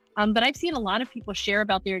media. But I've seen a lot of people share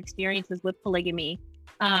about their experiences with polygamy.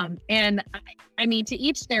 And I mean, to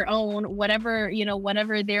each their own, whatever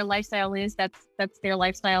their lifestyle is, that's their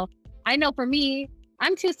lifestyle. I know for me,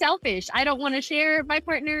 I'm too selfish. I don't want to share my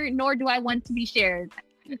partner, nor do I want to be shared.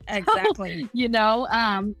 Exactly.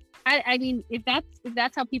 I mean, if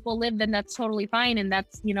that's how people live, then that's totally fine, and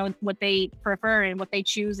that's what they prefer and what they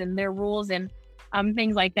choose and their rules and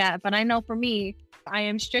things like that. But I know for me, I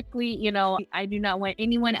am strictly, I do not want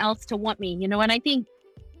anyone else to want me, and I think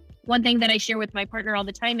one thing that I share with my partner all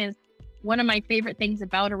the time is one of my favorite things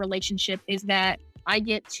about a relationship is that I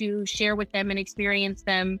get to share with them and experience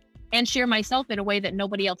them and share myself in a way that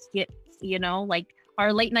nobody else gets, like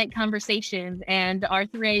our late night conversations and our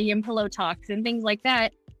 3 a.m. pillow talks and things like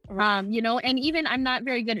that. And even I'm not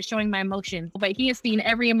very good at showing my emotions, but he has seen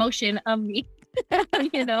every emotion of me,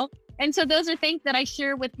 And so those are things that I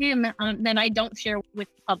share with him that I don't share with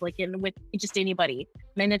the public and with just anybody.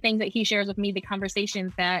 And the things that he shares with me, the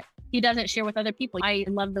conversations that he doesn't share with other people. I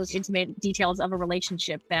love those intimate details of a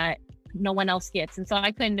relationship that no one else gets. And so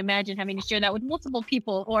I couldn't imagine having to share that with multiple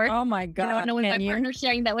people or, oh my God, with my partner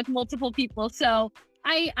sharing that with multiple people. So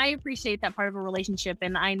I appreciate that part of a relationship.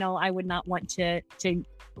 And I know I would not want to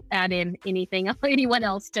add in anyone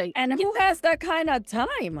else to. And who has that kind of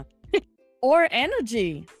time or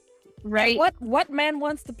energy? Right. What man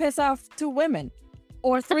wants to piss off 2 women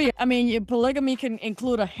or 3? I mean, polygamy can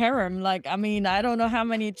include a harem. Like, I mean, I don't know how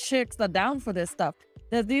many chicks are down for this stuff.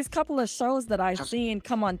 There's these couple of shows that I've seen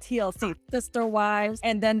come on TLC, Sister Wives,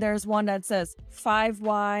 and then there's one that says 5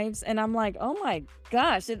 Wives, and I'm like, oh my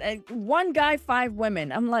gosh, one guy, 5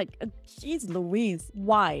 women. I'm like, geez Louise,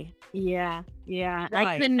 why? Yeah. Why?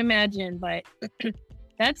 I couldn't imagine, but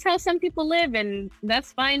that's how some people live, and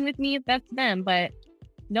that's fine with me if that's them, but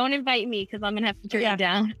don't invite me because I'm gonna have to turn it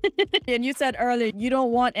down. And you said earlier, you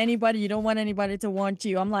don't want anybody to want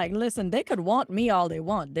you. I'm like, listen, they could want me all they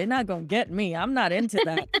want. They're not gonna get me. I'm not into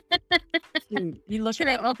that. Dude, you look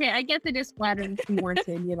okay, I guess it is flattering to be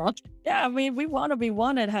wanted, Yeah, I mean, we want to be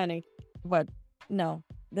wanted, honey. But no,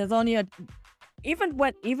 there's only even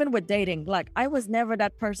with dating, like I was never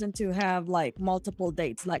that person to have like multiple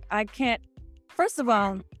dates. Like I can't, first of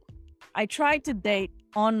all, I tried to date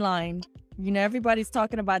online. Everybody's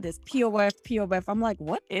talking about this POF. I'm like,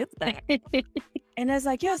 what is that? And it's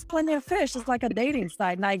like, yes, Plenty of Fish. It's like a dating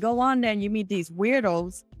site. And I go on there and you meet these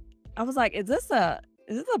weirdos. I was like, is this a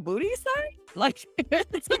booty site? Like,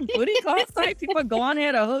 it's a booty call site? People go on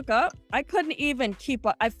here to hook up? I couldn't even keep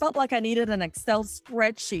up. I felt like I needed an Excel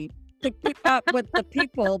spreadsheet to keep up with the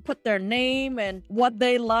people, put their name and what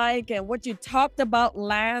they like and what you talked about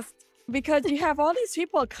last. Because you have all these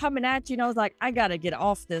people coming at you, I was like, I gotta get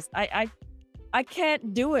off this. I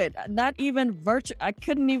can't do it. Not even virtual. I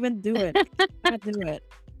couldn't even do it. Can't do it.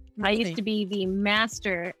 I used to be the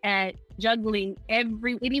master at juggling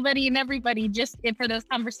anybody and everybody just for those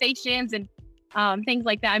conversations and things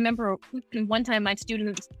like that. I remember one time my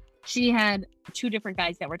student, she had 2 different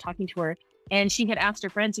guys that were talking to her, and she had asked her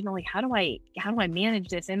friends, like, how do I manage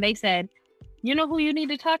this? And they said, you know who you need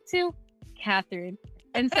to talk to? Katherine.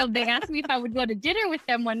 And so they asked me if I would go to dinner with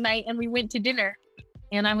them one night, and we went to dinner.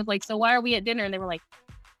 And I was like, so why are we at dinner? And they were like,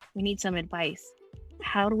 we need some advice.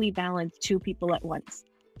 How do we balance 2 people at once?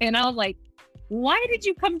 And I was like, why did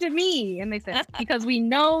you come to me? And they said, because we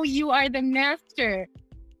know you are the master.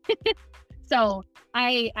 So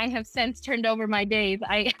I have since turned over my days.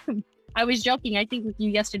 I was joking, I think with you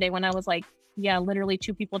yesterday when I was like, yeah, literally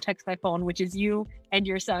 2 people text my phone, which is you and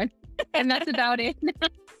your son. And that's about it.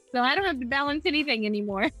 So I don't have to balance anything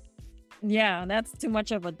anymore. Yeah, that's too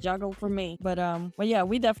much of a juggle for me. But yeah,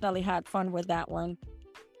 we definitely had fun with that one.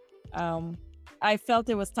 I felt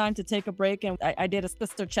it was time to take a break, and I did a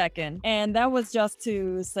sister check-in. And that was just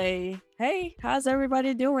to say, hey, how's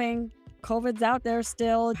everybody doing? COVID's out there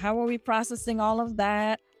still. How are we processing all of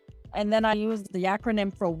that? And then I used the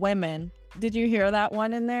acronym for women. Did you hear that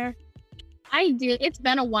one in there? I did. It's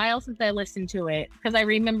been a while since I listened to it because I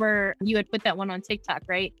remember you had put that one on TikTok,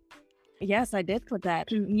 right? Yes, I did put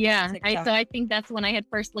that. Yeah. TikTok. So I think that's when I had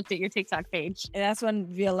first looked at your TikTok page. And that's when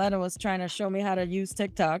Violetta was trying to show me how to use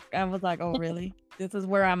TikTok. I was like, oh, really? This is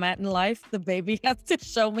where I'm at in life. The baby has to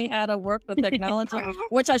show me how to work the technology,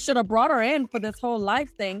 which I should have brought her in for this whole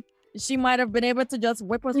life thing. She might have been able to just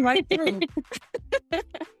whip us right through.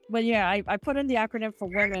 But yeah, I put in the acronym for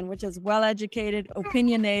women, which is well-educated,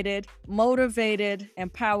 opinionated, motivated,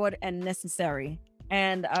 empowered, and necessary.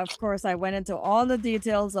 And of course, I went into all the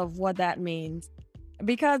details of what that means,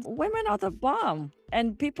 because women are the bomb.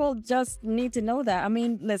 And people just need to know that. I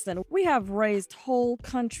mean, listen, we have raised whole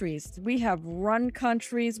countries. We have run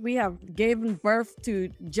countries. We have given birth to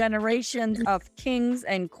generations of kings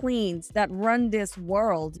and queens that run this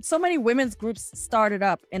world. So many women's groups started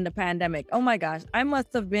up in the pandemic. Oh my gosh, I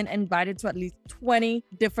must have been invited to at least 20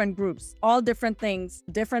 different groups, all different things,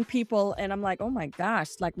 different people. And I'm like, oh my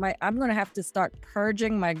gosh, like I'm going to have to start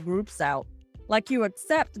purging my groups out. Like, you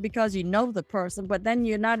accept because you know the person, but then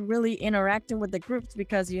you're not really interacting with the groups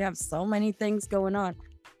because you have so many things going on.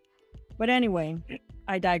 But anyway,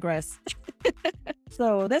 I digress.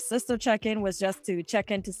 So this sister check-in was just to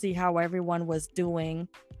check in to see how everyone was doing.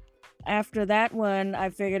 After that one,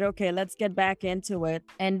 I figured, okay, let's get back into it.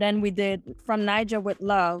 And then we did From Niger with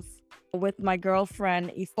Love with my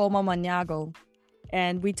girlfriend, Ifoma Manyago.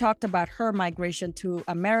 And we talked about her migration to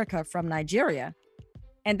America from Nigeria.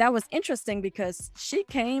 And that was interesting because she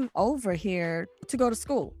came over here to go to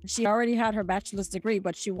school. She already had her bachelor's degree,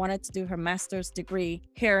 but she wanted to do her master's degree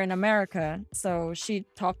here in America. So she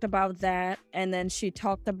talked about that. And then she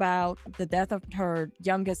talked about the death of her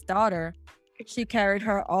youngest daughter. She carried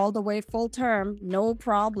her all the way full term, no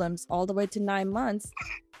problems, all the way to 9 months.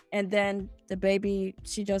 And then the baby,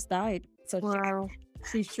 she just died. So wow.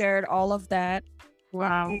 She shared all of that.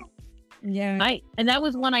 Wow. Yeah. And that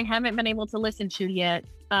was one I haven't been able to listen to yet.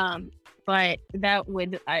 But that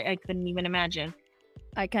I couldn't even imagine.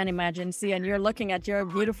 I can't imagine. See, and you're looking at your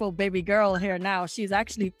beautiful baby girl here now. She's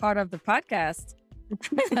actually part of the podcast.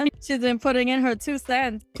 She's been putting in her 2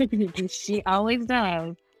 cents. She always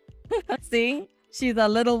does. See, she's a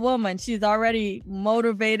little woman. She's already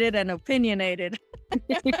motivated and opinionated.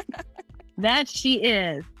 That she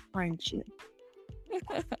is, aren't she?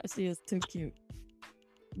 She is too cute.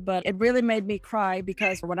 But it really made me cry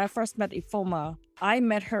because when I first met Ifoma, I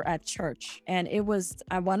met her at church. And it was,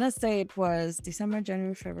 I want to say it was December,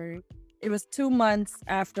 January, February. It was 2 months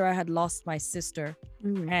after I had lost my sister.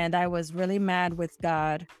 And I was really mad with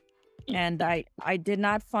God. And I did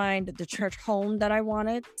not find the church home that I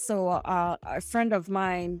wanted. So a friend of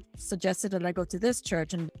mine suggested that I go to this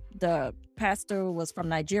church. And the pastor was from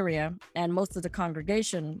Nigeria. And most of the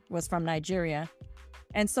congregation was from Nigeria.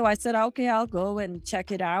 And so I said, okay, I'll go and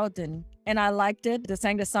check it out. And I liked it. They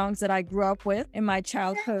sang the songs that I grew up with in my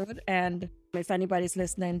childhood. And if anybody's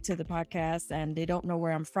listening to the podcast and they don't know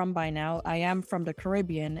where I'm from by now, I am from the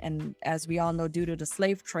Caribbean. And as we all know, due to the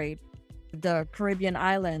slave trade, the Caribbean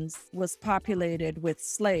islands was populated with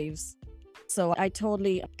slaves. So I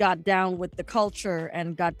totally got down with the culture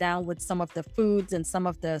and got down with some of the foods and some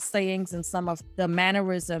of the sayings and some of the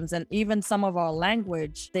mannerisms and even some of our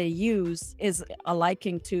language they use is a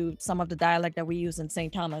liking to some of the dialect that we use in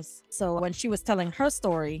St. Thomas. So when she was telling her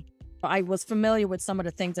story, I was familiar with some of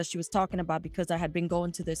the things that she was talking about because I had been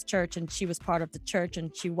going to this church and she was part of the church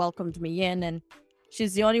and she welcomed me in. And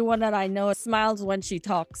she's the only one that I know smiles when she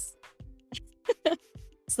talks.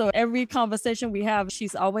 So every conversation we have,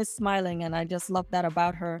 she's always smiling. And I just love that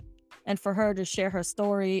about her. And for her to share her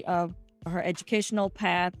story of her educational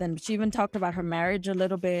path. And she even talked about her marriage a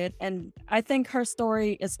little bit. And I think her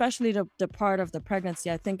story, especially the part of the pregnancy,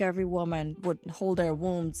 I think every woman would hold their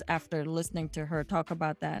wounds after listening to her talk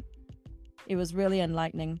about that. It was really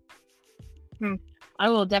enlightening. I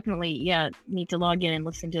will definitely, need to log in and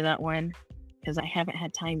listen to that one because I haven't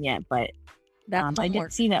had time yet, but I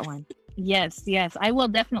didn't see that one. Yes, I will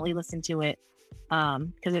definitely listen to it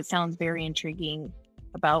because it sounds very intriguing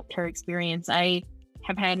about her experience. I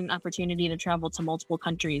have had an opportunity to travel to multiple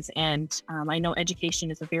countries, and I know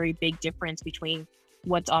education is a very big difference between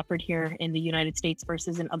what's offered here in the United States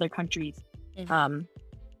versus in other countries.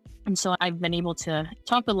 And so I've been able to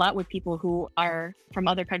talk a lot with people who are from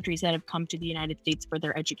other countries that have come to the United States for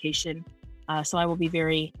their education. So I will be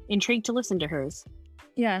very intrigued to listen to hers.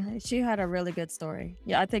 Yeah, she had a really good story.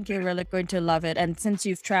 Yeah, I think you're really going to love it. And since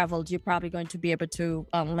you've traveled, you're probably going to be able to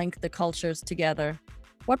link the cultures together.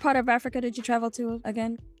 What part of Africa did you travel to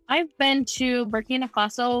again? I've been to Burkina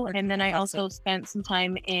Faso, and then Burkina I Faso. also spent some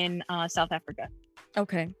time in South Africa.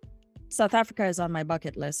 Okay. South Africa is on my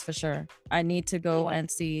bucket list for sure. I need to go Yeah.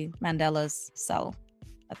 and see Mandela's cell.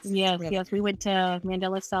 That's Yes, really, yes. We went to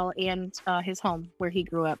Mandela Cell and his home where he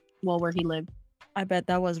grew up, well, where he lived. I bet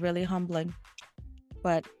that was really humbling.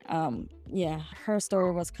 But yeah, her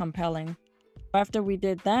story was compelling. After we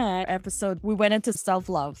did that episode, we went into self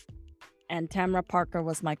love, and Tamara Parker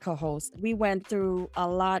was my co host. We went through a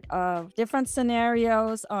lot of different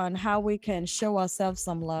scenarios on how we can show ourselves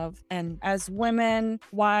some love. And as women,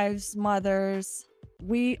 wives, mothers,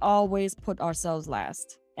 we always put ourselves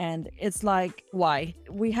last. And it's like, why?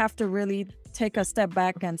 We have to really take a step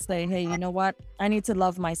back and say, hey, you know what? I need to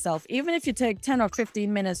love myself. Even if you take 10 or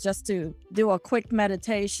 15 minutes just to do a quick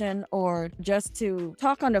meditation or just to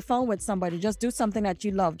talk on the phone with somebody, just do something that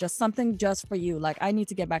you love, just something just for you. Like, I need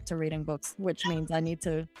to get back to reading books, which means I need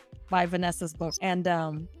to buy Vanessa's book.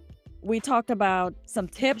 And we talked about some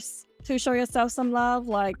tips to show yourself some love,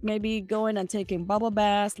 like maybe going and taking bubble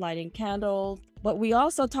baths, lighting candles. But we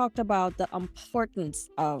also talked about the importance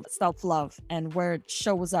of self-love and where it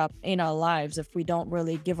shows up in our lives if we don't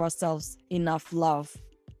really give ourselves enough love.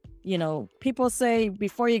 You know, people say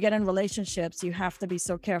before you get in relationships, you have to be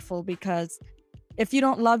so careful because if you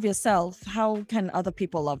don't love yourself, how can other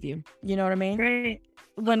people love you? You know what I mean? Great.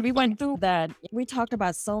 When we went through that, we talked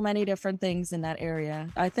about so many different things in that area.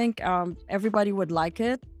 I think everybody would like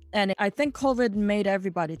it. And I think COVID made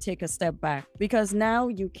everybody take a step back because now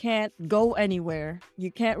you can't go anywhere.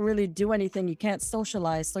 You can't really do anything. You can't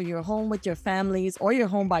socialize. So you're home with your families or you're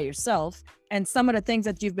home by yourself. And some of the things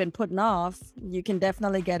that you've been putting off, you can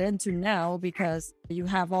definitely get into now because you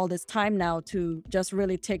have all this time now to just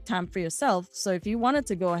really take time for yourself. So if you wanted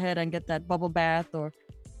to go ahead and get that bubble bath or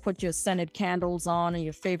put your scented candles on and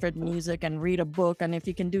your favorite music and read a book, and if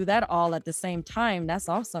you can do that all at the same time, that's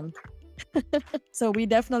awesome. So we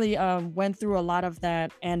definitely went through a lot of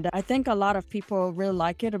that. And I think a lot of people really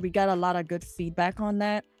like it. We got a lot of good feedback on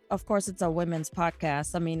that. Of course, it's a women's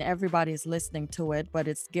podcast. I mean, everybody's listening to it, but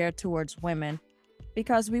it's geared towards women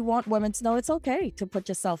because we want women to know it's okay to put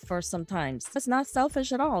yourself first sometimes. It's not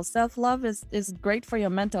selfish at all. Self-love is great for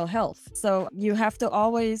your mental health. So you have to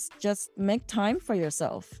always just make time for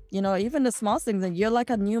yourself. You know, even the small things, and you're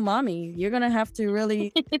like a new mommy. You're going to have to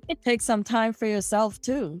really take some time for yourself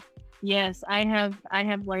too. Yes, I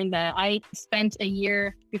have learned that. I spent a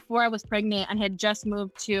year before I was pregnant. I had just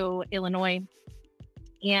moved to Illinois,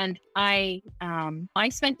 and I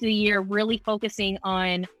spent the year really focusing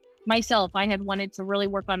on myself. I had wanted to really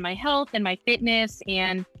work on my health and my fitness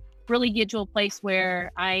and really get to a place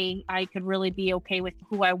where I could really be okay with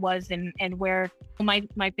who I was and where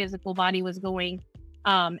my physical body was going.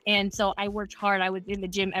 And so I worked hard. I was in the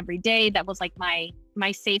gym every day. That was like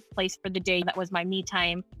my safe place for the day. That was my me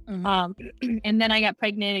time. And then I got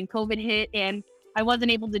pregnant and COVID hit and I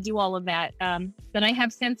wasn't able to do all of that. But I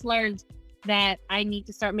have since learned that I need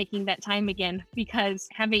to start making that time again because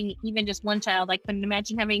having even just one child, I couldn't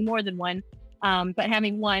imagine having more than one. But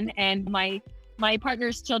having one and my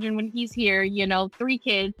partner's children, when he's here, 3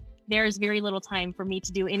 kids, there's very little time for me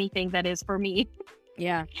to do anything that is for me.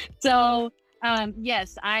 Yeah. So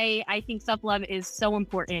yes, I think self-love is so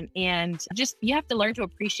important and just you have to learn to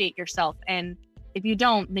appreciate yourself. And if you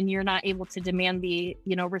don't, then you're not able to demand the,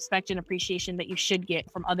 respect and appreciation that you should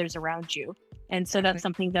get from others around you. And so that's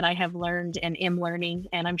something that I have learned and am learning,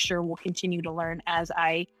 and I'm sure will continue to learn as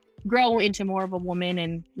I grow into more of a woman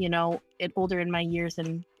and, get older in my years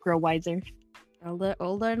and grow wiser.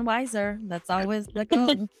 Older and wiser. That's always the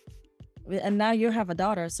goal. And now you have a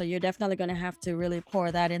daughter, so you're definitely going to have to really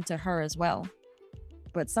pour that into her as well.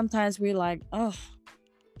 But sometimes we're like, oh,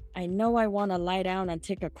 I know I want to lie down and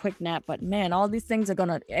take a quick nap, but man, all these things are going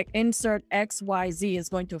to insert XYZ is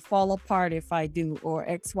going to fall apart if I do, or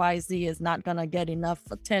XYZ is not going to get enough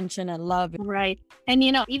attention and love. Right. And,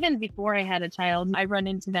 even before I had a child, I run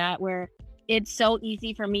into that where it's so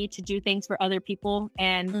easy for me to do things for other people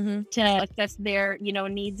and to assess their,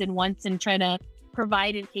 needs and wants and try to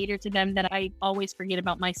provide and cater to them that I always forget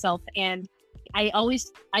about myself. And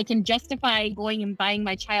I can justify going and buying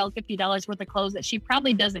my child $50 worth of clothes that she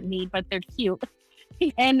probably doesn't need, but they're cute.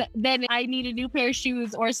 And then I need a new pair of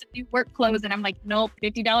shoes or some new work clothes. And I'm like, nope,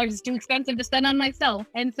 $50 is too expensive to spend on myself.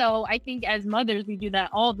 And so I think as mothers, we do that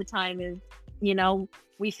all the time is,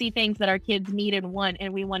 we see things that our kids need and want,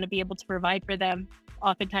 and we want to be able to provide for them.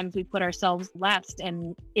 Oftentimes we put ourselves last,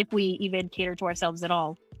 and if we even cater to ourselves at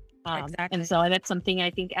all. Exactly. And so that's something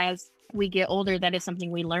I think as we get older, that is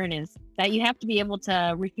something we learn, is that you have to be able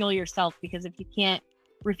to refuel yourself, because if you can't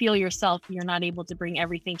refuel yourself, you're not able to bring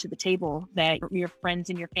everything to the table that your friends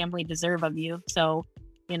and your family deserve of you. So,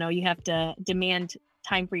 you have to demand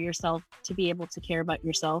time for yourself to be able to care about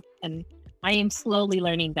yourself. And I am slowly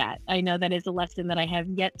learning that. I know that is a lesson that I have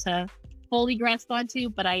yet to fully grasp onto,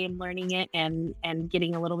 but I am learning it and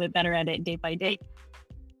getting a little bit better at it day by day.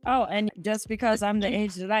 Oh, and just because I'm the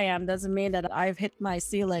age that I am doesn't mean that I've hit my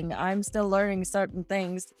ceiling. I'm still learning certain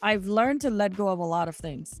things. I've learned to let go of a lot of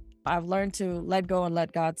things. I've learned to let go and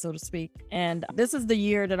let God, so to speak. And this is the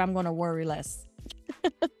year that I'm going to worry less.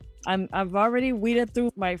 I've already weeded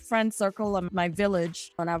through my friend circle and my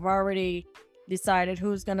village, and I've already decided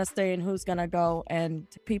who's going to stay and who's going to go, and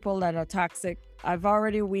people that are toxic. I've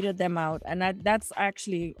already weeded them out. And that's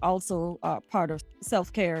actually also part of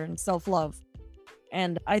self-care and self-love.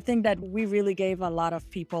 And I think that we really gave a lot of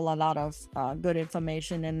people a lot of good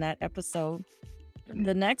information in that episode.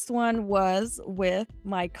 The next one was with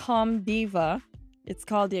my calm diva. It's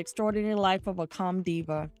called The Extraordinary Life of a Calm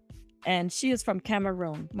Diva. And she is from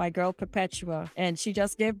Cameroon, my girl Perpetua. And she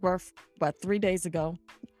just gave birth about 3 days ago.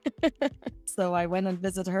 So I went and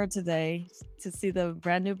visited her today to see the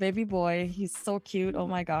brand new baby boy. He's so cute. Oh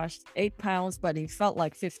my gosh. 8 pounds, but he felt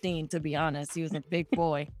like 15, to be honest. He was a big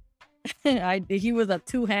boy. He was a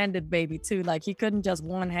two-handed baby too. Like, he couldn't just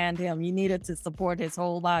one hand him. You needed to support his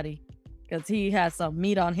whole body because he had some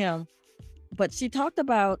meat on him. But she talked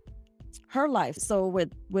about her life. So with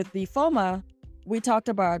the FOMA, we talked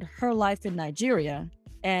about her life in Nigeria,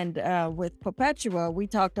 and with Perpetua, we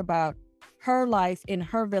talked about her life in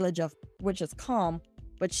her village which is calm,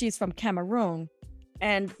 but she's from Cameroon,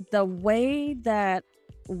 and the way that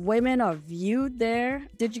women are viewed there.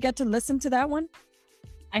 Did you get to listen to that one?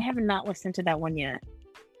 I have not listened to that one yet.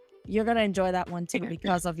 You're going to enjoy that one too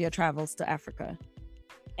because of your travels to Africa.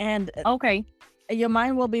 And okay, your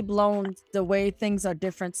mind will be blown the way things are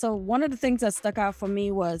different. So one of the things that stuck out for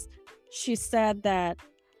me was she said that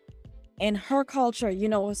in her culture,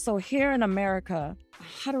 so here in America,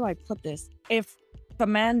 how do I put this? If a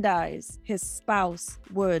man dies, his spouse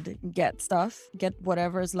would get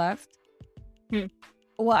whatever is left.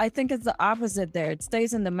 Well, I think it's the opposite there. It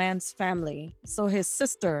stays in the man's family. So his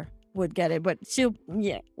sister would get it. But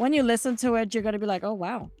when you listen to it, you're going to be like, oh,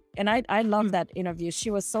 wow. And I love that interview.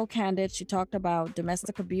 She was so candid. She talked about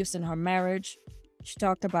domestic abuse in her marriage. She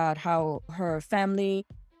talked about how her family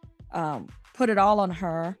put it all on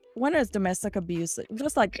her. When there's domestic abuse,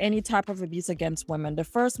 just like any type of abuse against women, the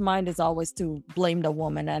first mind is always to blame the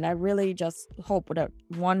woman. And I really just hope that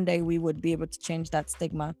one day we would be able to change that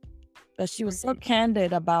stigma. But she was so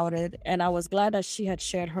candid about it, and I was glad that she had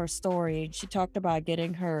shared her story. She talked about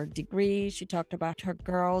getting her degree. She talked about her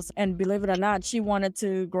girls, and believe it or not, she wanted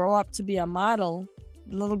to grow up to be a model.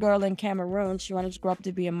 Little girl in Cameroon, she wanted to grow up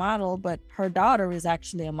to be a model, but her daughter is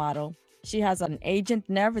actually a model. She has an agent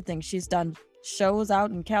and everything. She's done shows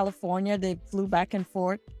out in California. They flew back and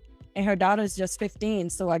forth, and her daughter is just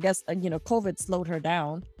 15. So I guess, COVID slowed her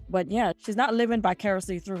down. But yeah, she's not living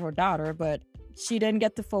vicariously through her daughter, but she didn't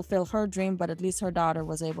get to fulfill her dream, but at least her daughter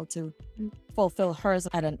was able to fulfill hers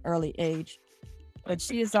at an early age. But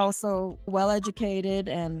she is also well educated,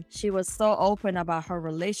 and she was so open about her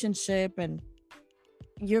relationship, and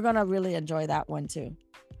you're going to really enjoy that one too.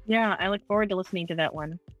 Yeah, I look forward to listening to that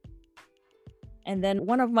one. And then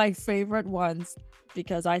one of my favorite ones,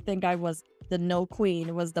 because I think I was the no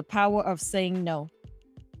queen, was The Power of Saying No.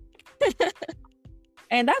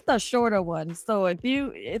 And that's a shorter one. So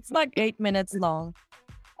it's like 8 minutes long.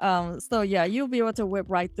 So yeah, you'll be able to whip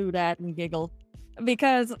right through that and giggle.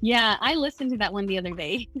 Because yeah, I listened to that one the other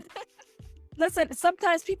day. Listen,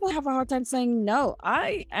 sometimes people have a hard time saying no.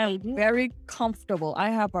 I am very comfortable. I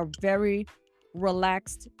have a very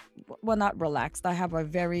relaxed, well, not relaxed. I have a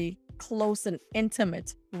very close and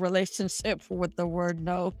intimate relationship with the word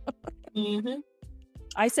no.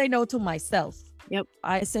 I say no to myself. Yep.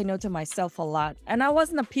 I say no to myself a lot. And I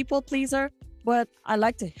wasn't a people pleaser, but I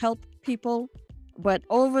like to help people. But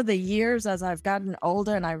over the years, as I've gotten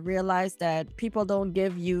older and I realized that people don't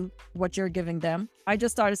give you what you're giving them, I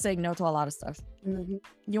just started saying no to a lot of stuff.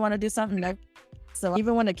 You want to do something? No. So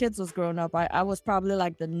even when the kids was growing up, I was probably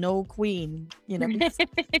like the no queen, I'm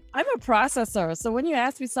a processor. So when you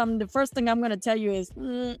ask me something, the first thing I'm going to tell you is,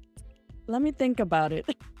 let me think about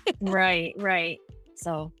it. Right.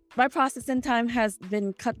 So my processing time has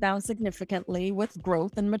been cut down significantly with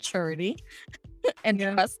growth and maturity and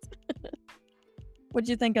trust. What'd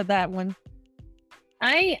you think of that one?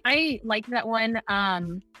 I like that one.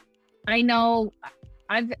 I know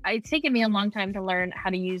it's taken me a long time to learn how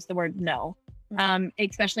to use the word no.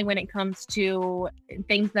 especially when it comes to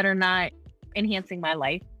things that are not enhancing my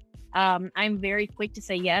life. I'm very quick to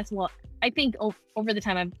say yes. Well, I think over the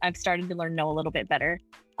time I've started to learn no a little bit better.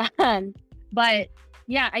 Um, but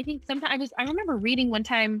yeah, I think sometimes I remember reading one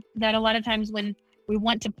time that a lot of times when we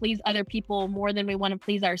want to please other people more than we want to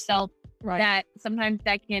please ourselves, Right. that sometimes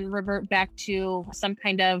that can revert back to some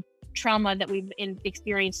kind of trauma that we've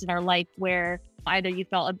experienced in our life where either you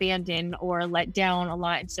felt abandoned or let down a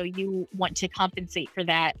lot. And so you want to compensate for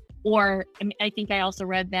that. Or I think I also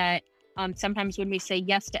read that sometimes when we say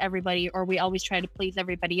yes to everybody or we always try to please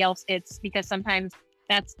everybody else, it's because sometimes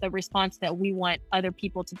that's the response that we want other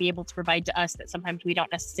people to be able to provide to us that sometimes we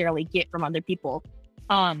don't necessarily get from other people.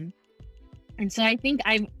 And so I think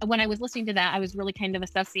when I was listening to that, I was really kind of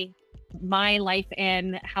assessing my life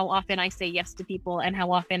and how often I say yes to people and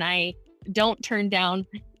how often I don't turn down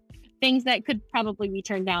things that could probably be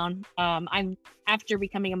turned down. I'm after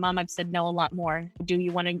becoming a mom, I've said no a lot more. Do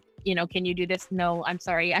you want to, can you do this? No, I'm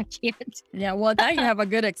sorry, I can't. Yeah, well, now you have a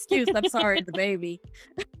good excuse. I'm sorry, the baby.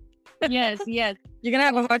 Yes. You're gonna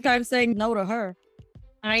have a hard time saying no to her.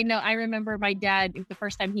 I know. I remember my dad, the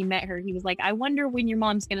first time he met her, he was like, I wonder when your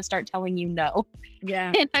mom's going to start telling you no.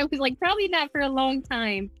 Yeah. And I was like, probably not for a long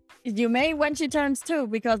time. You may when she turns 2,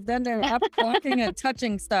 because then they're up walking and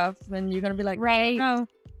touching stuff and you're gonna be like, right. No.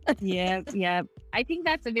 Yeah. I think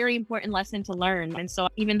that's a very important lesson to learn. And so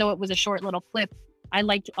even though it was a short little clip, I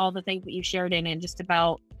liked all the things that you shared in it, just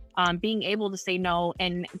about being able to say no.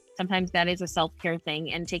 And sometimes that is a self-care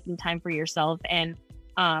thing, and taking time for yourself, and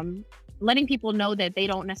letting people know that they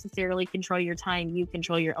don't necessarily control your time. You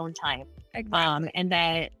control your own time. Exactly. And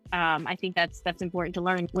that I think that's important to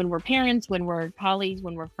learn when we're parents, when we're colleagues,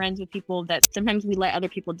 when we're friends with people, that sometimes we let other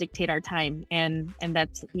people dictate our time, and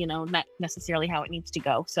that's, not necessarily how it needs to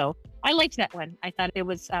go. So I liked that one. I thought it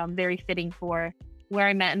was very fitting for where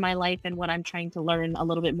I'm at in my life and what I'm trying to learn a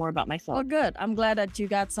little bit more about myself. Well, good. I'm glad that you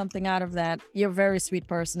got something out of that. You're a very sweet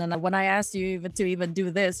person. And when I asked you to do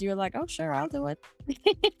this, you're like, oh, sure, I'll do it.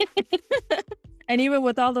 And even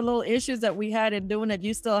with all the little issues that we had in doing it,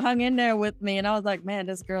 you still hung in there with me. And I was like, man,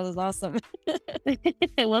 this girl is awesome.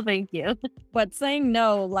 Well, thank you. But saying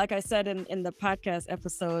no, like I said in the podcast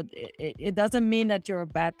episode, it doesn't mean that you're a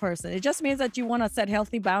bad person. It just means that you want to set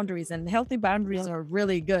healthy boundaries, and healthy boundaries are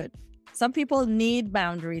really good. Some people need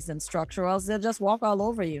boundaries and structure, or else they'll just walk all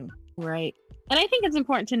over you. Right. And I think it's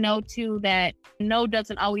important to know too that no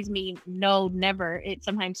doesn't always mean no, never. It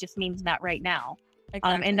sometimes just means not right now.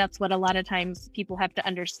 Exactly. And that's what a lot of times people have to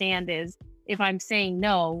understand is, if I'm saying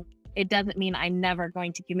no, it doesn't mean I'm never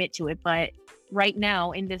going to commit to it. But right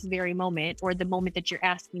now, in this very moment, or the moment that you're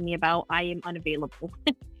asking me about, I am unavailable.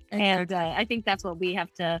 And I think that's what we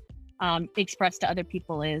have to express to other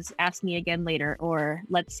people is, ask me again later, or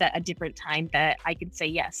let's set a different time that I can say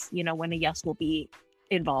yes, when a yes will be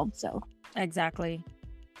involved. So Exactly.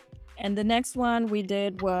 And the next one we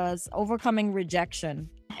did was overcoming rejection.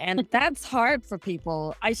 And that's hard for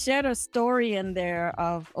people. I shared a story in there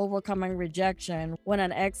of overcoming rejection when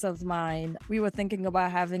an ex of mine, we were thinking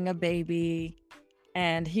about having a baby,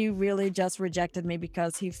 and he really just rejected me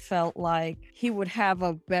because he felt like he would have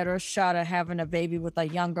a better shot at having a baby with a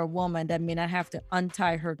younger woman. That mean I have to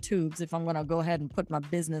untie her tubes if I'm going to go ahead and put my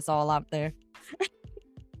business all out there.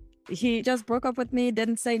 He just broke up with me,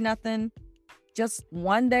 didn't say nothing. Just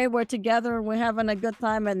one day we're together and we're having a good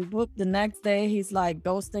time, and boop, the next day he's like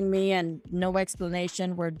ghosting me and no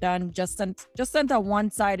explanation. We're done. Just sent a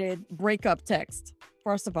one-sided breakup text.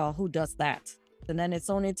 First of all, who does that? And then it's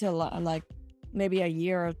only till like maybe a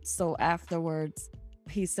year or so afterwards,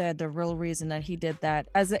 he said the real reason that he did that,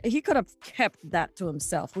 he could have kept that to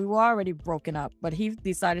himself. We were already broken up, but he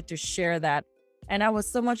decided to share that. And I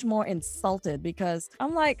was so much more insulted because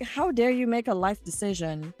I'm like, how dare you make a life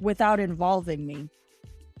decision without involving me?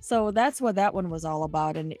 So that's what that one was all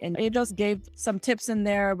about. And it just gave some tips in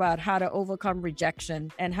there about how to overcome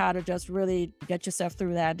rejection and how to just really get yourself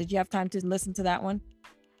through that. Did you have time to listen to that one?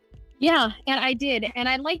 Yeah, and I did. And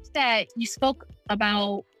I liked that you spoke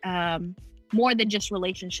about more than just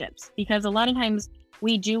relationships, because a lot of times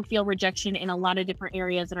we do feel rejection in a lot of different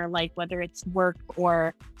areas in our life, whether it's work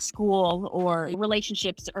or school or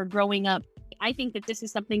relationships or growing up. I think that this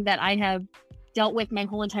is something that I have dealt with my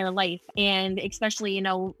whole entire life. And especially,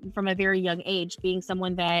 from a very young age, being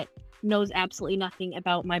someone that knows absolutely nothing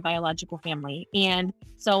about my biological family. And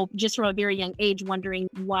so just from a very young age, wondering,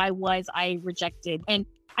 why was I rejected? And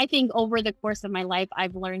I think over the course of my life,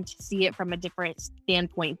 I've learned to see it from a different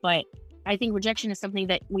standpoint. But I think rejection is something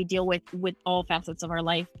that we deal with all facets of our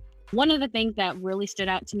life. One of the things that really stood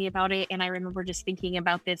out to me about it, and I remember just thinking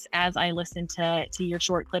about this as I listened to your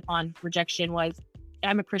short clip on rejection, was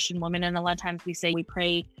I'm a Christian woman, and a lot of times we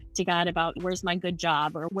pray to God about where's my good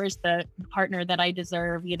job, or where's the partner that I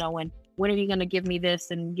deserve, and when are you going to give me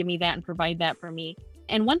this and give me that and provide that for me?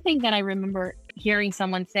 And one thing that I remember hearing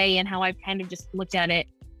someone say, and how I've kind of just looked at it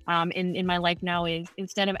in my life now, is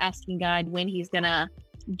instead of asking God when he's going to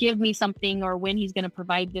give me something or when he's going to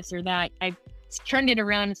provide this or that, I've turned it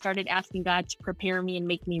around and started asking God to prepare me and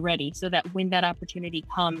make me ready, so that when that opportunity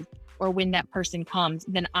comes or when that person comes,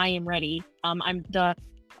 then I am ready. I'm the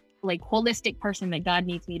holistic person that God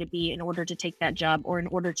needs me to be in order to take that job, or in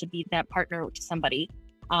order to be that partner to somebody.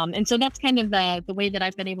 And so that's kind of the way that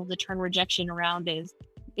I've been able to turn rejection around, is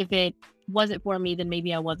if it wasn't for me, then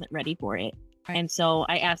maybe I wasn't ready for it. Right. And so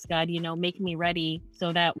I asked God, make me ready,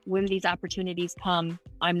 so that when these opportunities come,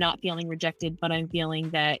 I'm not feeling rejected, but I'm feeling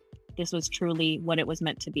that this was truly what it was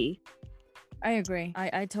meant to be. I agree.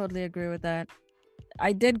 I totally agree with that.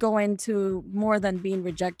 I did go into more than being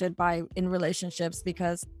rejected in relationships,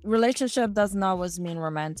 because relationship doesn't always mean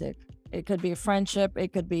romantic. It could be a friendship.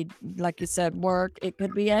 It could be, like you said, work. It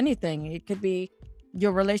could be anything. It could be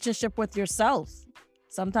your relationship with yourself.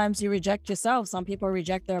 Sometimes you reject yourself. Some people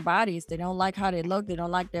reject their bodies. They don't like how they look. They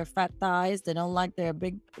don't like their fat thighs. They don't like their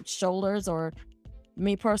big shoulders. Or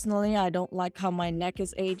me personally, I don't like how my neck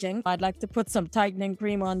is aging. I'd like to put some tightening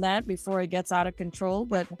cream on that before it gets out of control.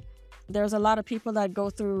 But there's a lot of people that go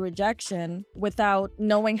through rejection without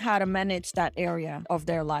knowing how to manage that area of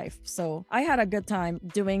their life. So I had a good time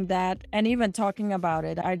doing that, and even talking about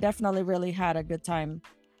it. I definitely really had a good time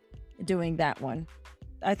doing that one.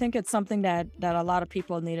 I think it's something that a lot of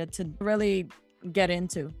people needed to really get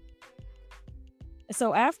into.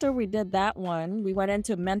 So after we did that one, we went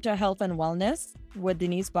into mental health and wellness with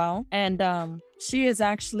Denise Bao. And she is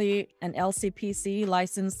actually an LCPC,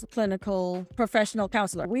 licensed clinical professional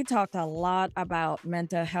counselor. We talked a lot about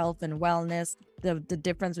mental health and wellness, the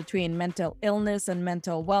difference between mental illness and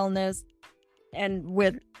mental wellness. And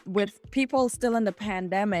with people still in the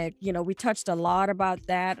pandemic, we touched a lot about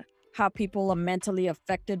that, how people are mentally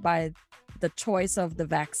affected by the choice of the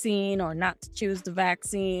vaccine or not to choose the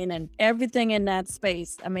vaccine, and everything in that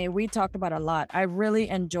space. I mean, we talked about a lot. I really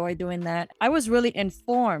enjoy doing that. I was really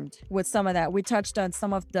informed with some of that. We touched on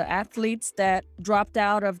some of the athletes that dropped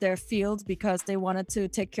out of their fields because they wanted to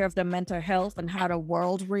take care of their mental health, and how the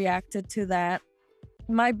world reacted to that.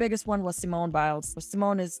 My biggest one was Simone Biles.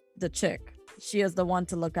 Simone is the chick. She is the one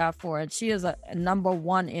to look out for, and she is a number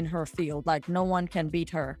one in her field. Like, no one can beat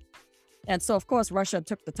her. And so, of course, Russia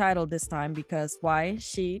took the title this time because why?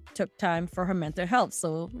 She took time for her mental health.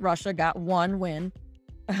 So Russia got one win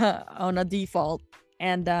on a default.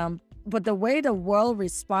 And but the way the world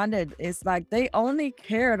responded is like they only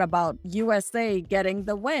cared about USA getting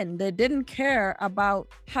the win. They didn't care about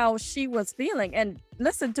how she was feeling. And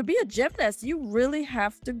listen, to be a gymnast, you really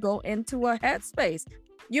have to go into a headspace.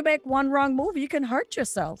 You make one wrong move, you can hurt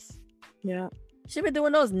yourself. Yeah. She been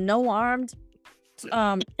doing those no-armed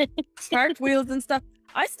cartwheels and stuff.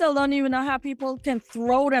 I still don't even know how people can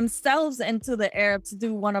throw themselves into the air to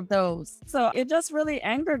do one of those. So it just really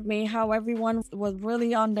angered me how everyone was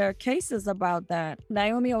really on their cases about that.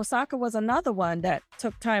 Naomi Osaka was another one that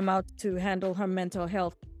took time out to handle her mental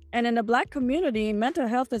health. And in the Black community, mental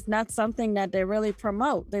health is not something that they really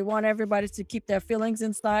promote. They want everybody to keep their feelings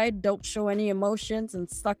inside, don't show any emotions, and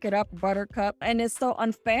suck it up, buttercup. And it's so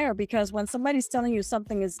unfair, because when somebody's telling you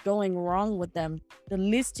something is going wrong with them, the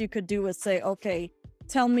least you could do is say, okay,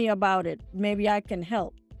 tell me about it. Maybe I can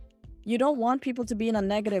help. You don't want people to be in a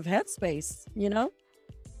negative headspace,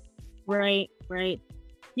 Right.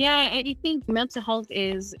 Yeah, and I think mental health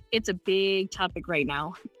it's a big topic right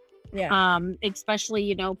now. Yeah.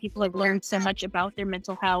 Especially, people have learned so much about their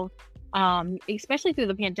mental health, especially through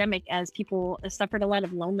the pandemic, as people suffered a lot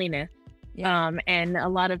of loneliness, and a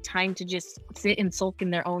lot of time to just sit and sulk in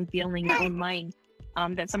their own feeling, their own mind,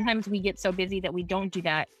 that sometimes we get so busy that we don't do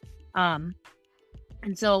that. And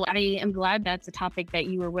so I am glad that's a topic that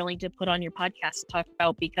you were willing to put on your podcast to talk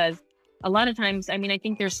about, because a lot of times, I mean, I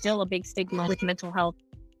think there's still a big stigma with mental health,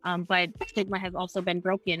 but stigma has also been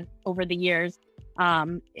broken over the years.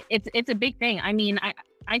 It's a big thing. I mean,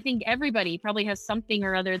 I think everybody probably has something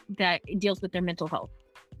or other that deals with their mental health,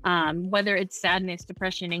 whether it's sadness,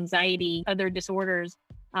 depression, anxiety, other disorders.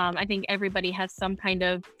 I think everybody has some kind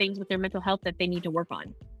of things with their mental health that they need to work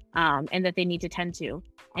on, and that they need to tend to.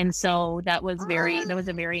 And so that was a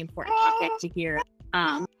very important topic to hear.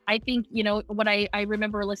 I think, what I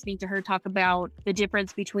remember listening to her talk about the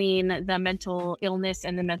difference between the mental illness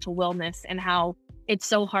and the mental wellness, and how it's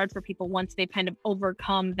so hard for people once they've kind of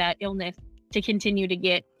overcome that illness to continue to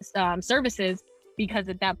get services, because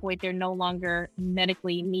at that point they're no longer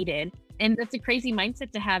medically needed. And that's a crazy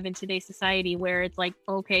mindset to have in today's society where it's like,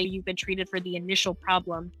 okay, you've been treated for the initial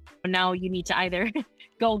problem. But now you need to either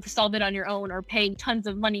go solve it on your own or pay tons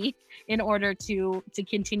of money in order to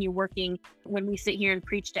continue working. When we sit here and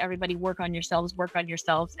preach to everybody, work on yourselves, work on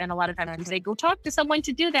yourselves. And a lot of times we say, go talk to someone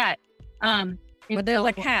to do that. But there's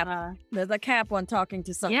a cap. There's a cap on talking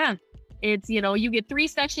to someone. Yeah. It's, you get 3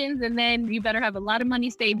 sessions and then you better have a lot of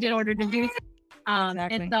money saved in order to do so.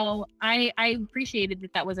 Exactly. And so I appreciated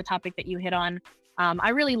that was a topic that you hit on. I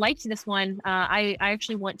really liked this one. I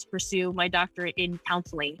actually want to pursue my doctorate in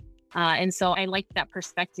counseling. And so I liked that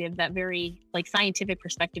perspective, that very scientific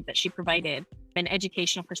perspective that she provided, an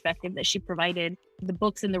educational perspective that she provided. The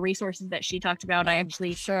books and the resources that she talked about, I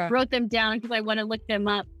actually wrote them down because I want to look them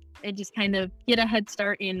up and just kind of get a head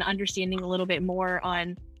start in understanding a little bit more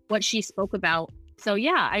on what she spoke about. So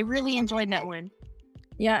yeah, I really enjoyed that one.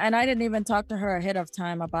 Yeah, and I didn't even talk to her ahead of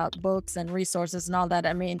time about books and resources and all that.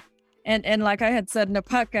 I mean, and like I had said in the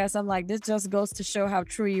podcast, I'm like, this just goes to show how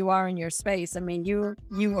true you are in your space. I mean, you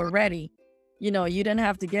were ready. You didn't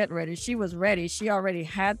have to get ready. She was ready. She already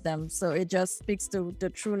had them. So it just speaks to the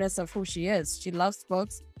trueness of who she is. She loves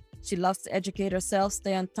books. She loves to educate herself,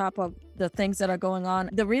 stay on top of the things that are going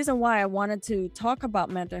on. The reason why I wanted to talk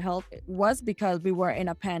about mental health was because we were in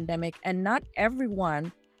a pandemic and not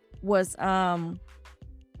everyone was,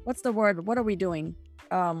 what's the word? What are we doing?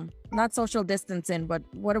 Not social distancing, but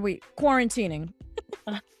what are we? Quarantining.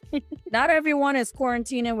 Not everyone is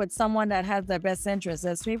quarantining with someone that has their best interests.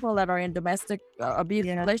 There's people that are in domestic abuse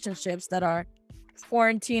relationships that are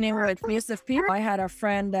quarantining with abusive people. I had a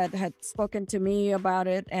friend that had spoken to me about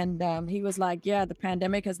it, and he was like, yeah, the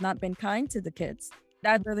pandemic has not been kind to the kids.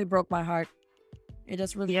 That really broke my heart. It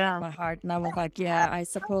just really broke my heart. And I was like, yeah, I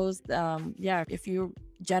suppose, if you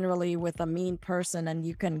generally with a mean person and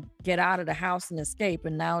you can get out of the house and escape,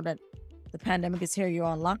 and now that the pandemic is here, you're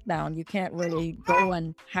on lockdown, you can't really go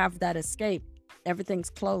and have that escape.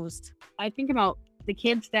 Everything's closed. I think about the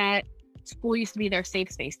kids that school used to be their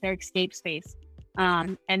safe space, their escape space.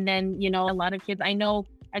 And then, a lot of kids, I know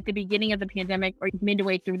at the beginning of the pandemic or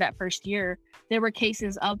midway through that first year, there were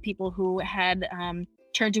cases of people who had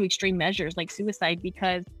turned to extreme measures like suicide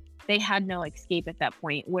because they had no escape at that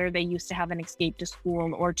point, where they used to have an escape to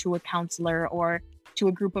school or to a counselor or to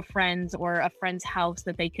a group of friends or a friend's house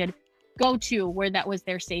that they could go to where that was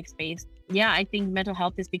their safe space. Yeah, I think mental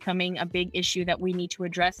health is becoming a big issue that we need to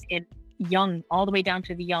address it young, all the way down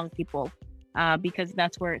to the young people. Because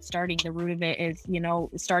that's where it's starting. The root of it is,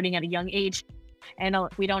 starting at a young age. And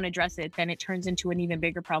if we don't address it, then it turns into an even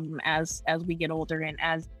bigger problem as we get older and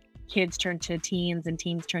as kids turn to teens and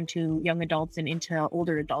teens turn to young adults and into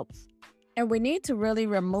older adults. And we need to really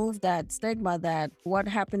remove that stigma that what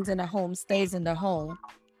happens in a home stays in the home.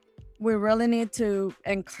 We really need to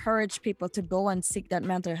encourage people to go and seek that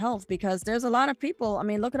mental health, because there's a lot of people. I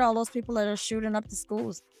mean, look at all those people that are shooting up the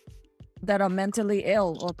schools that are mentally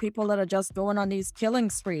ill, or people that are just going on these killing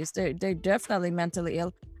sprees. They're definitely mentally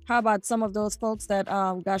ill. How about some of those folks that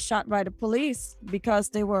got shot by the police because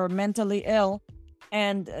they were mentally ill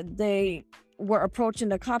and they were approaching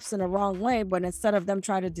the cops in the wrong way, but instead of them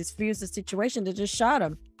trying to diffuse the situation, they just shot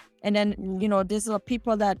them. And then, these are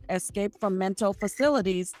people that escape from mental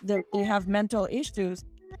facilities. They have mental issues.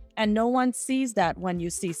 And no one sees that when you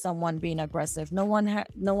see someone being aggressive. No one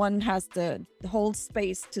has the whole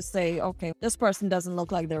space to say, okay, this person doesn't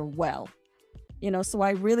look like they're well. So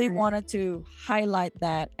I really wanted to highlight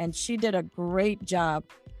that. And she did a great job.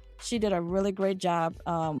 She did a really great job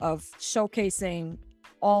of showcasing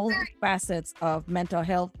all facets of mental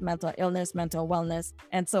health, mental illness, mental wellness.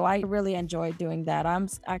 And so I really enjoyed doing that. I'm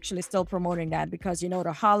actually still promoting that because,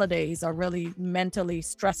 the holidays are really mentally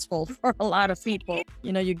stressful for a lot of people.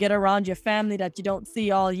 You get around your family that you don't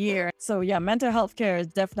see all year. So yeah, mental health care is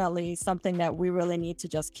definitely something that we really need to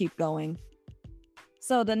just keep going.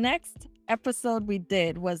 So the next episode we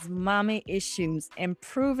did was Mommy Issues,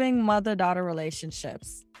 Improving Mother-Daughter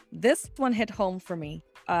Relationships. This one hit home for me.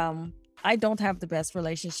 I don't have the best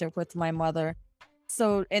relationship with my mother.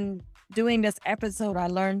 So in doing this episode, I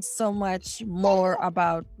learned so much more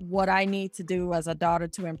about what I need to do as a daughter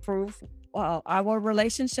to improve our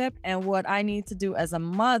relationship and what I need to do as a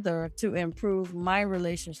mother to improve my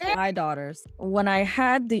relationship with my daughters. When I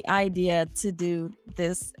had the idea to do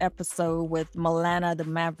this episode with Milana, the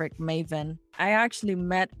Maverick Maven, I actually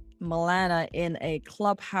met Milana in a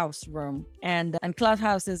Clubhouse room, and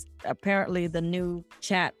Clubhouse is apparently the new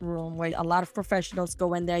chat room where a lot of professionals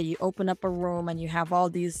go in there. You open up a room and you have all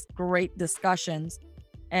these great discussions.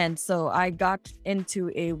 And so I got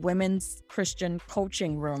into a women's Christian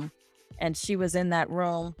coaching room, and she was in that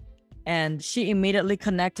room. And she immediately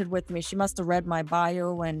connected with me. She must have read my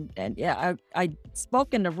bio, and yeah, I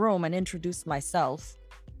spoke in the room and introduced myself.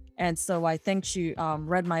 And so I think she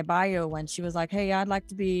read my bio when she was like, "Hey, I'd like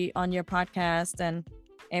to be on your podcast,"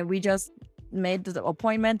 and we just made the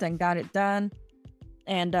appointment and got it done.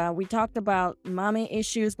 And we talked about mommy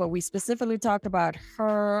issues, but we specifically talked about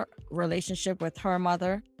her relationship with her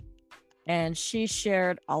mother. And she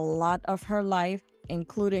shared a lot of her life,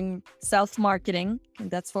 including self marketing.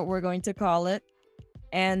 That's what we're going to call it.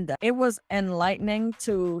 And it was enlightening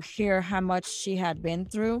to hear how much she had been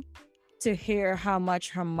through, to hear how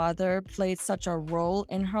much her mother played such a role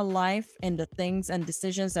in her life and the things and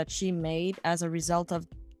decisions that she made as a result of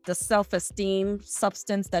the self-esteem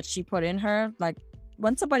substance that she put in her. Like,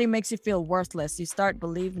 when somebody makes you feel worthless, you start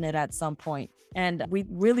believing it at some point. And we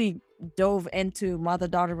really dove into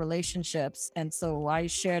mother-daughter relationships. And so I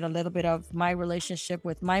shared a little bit of my relationship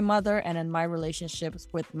with my mother and then my relationships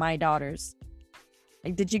with my daughters.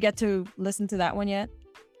 Like, did you get to listen to that one yet?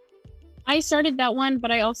 I started that one, but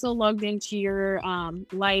I also logged into your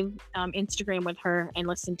live Instagram with her and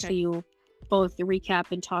listened to Okay. you both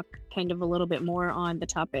recap and talk kind of a little bit more on the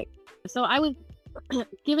topic. So I was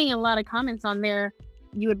giving a lot of comments on there.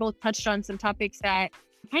 You had both touched on some topics that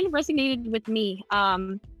kind of resonated with me.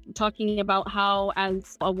 Talking about how,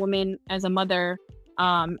 as a woman, as a mother,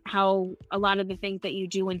 how a lot of the things that you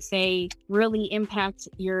do and say really impact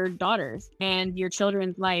your daughters and your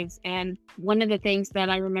children's lives. And one of the things that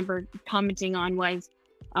I remember commenting on was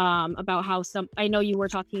about how I know you were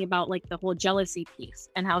talking about like the whole jealousy piece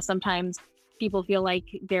and how sometimes people feel like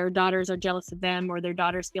their daughters are jealous of them or their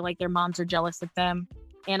daughters feel like their moms are jealous of them.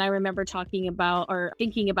 And I remember talking about or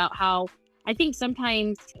thinking about how I think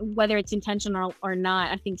sometimes, whether it's intentional or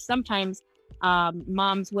not, I think sometimes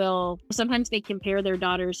moms will sometimes they compare their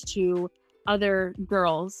daughters to other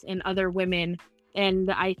girls and other women.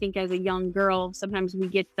 And I think as a young girl, sometimes we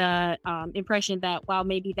get the impression that, wow,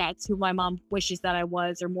 maybe that's who my mom wishes that I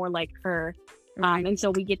was or more like her. Right. And so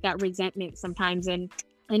we get that resentment sometimes. And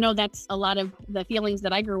I know that's a lot of the feelings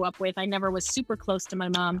that I grew up with. I never was super close to my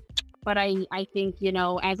mom. But I think, you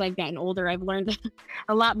know, as I've gotten older, I've learned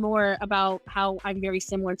a lot more about how I'm very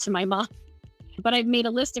similar to my mom. But I've made a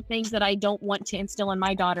list of things that I don't want to instill in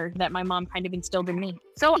my daughter that my mom kind of instilled in me.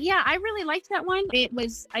 So yeah, I really liked that one. It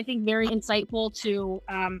was, I think, very insightful to,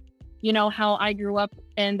 you know, how I grew up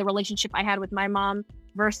and the relationship I had with my mom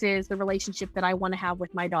versus the relationship that I want to have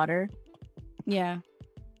with my daughter. Yeah.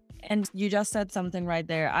 And you just said something right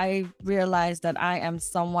there. I realized that I am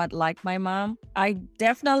somewhat like my mom. I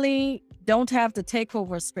definitely don't have the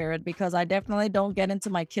takeover spirit because I definitely don't get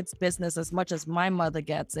into my kids' business as much as my mother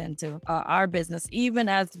gets into our business, even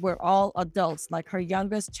as we're all adults. Like, her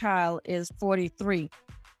youngest child is 43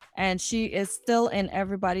 and she is still in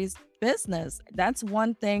everybody's business. That's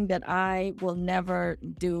one thing that I will never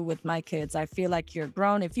do with my kids. I feel like, you're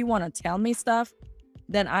grown. If you want to tell me stuff,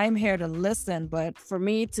 then I'm here to listen. But for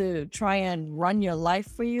me to try and run your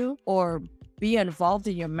life for you or be involved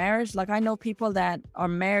in your marriage, like, I know people that are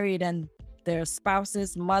married and their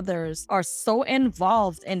spouses, mothers are so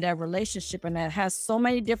involved in their relationship and that has so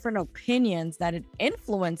many different opinions that it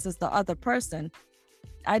influences the other person.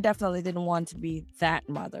 I definitely didn't want to be that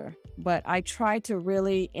mother, but I try to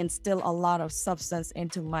really instill a lot of substance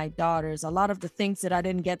into my daughters. A lot of the things that I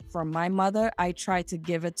didn't get from my mother, I try to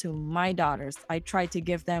give it to my daughters. I try to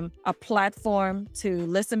give them a platform to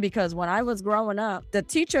listen, because when I was growing up, the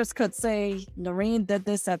teachers could say, Noreen did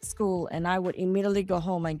this at school, and I would immediately go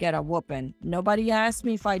home and get a whooping. Nobody asked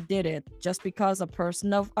me if I did it. Just because a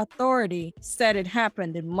person of authority said it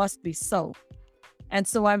happened, it must be so. And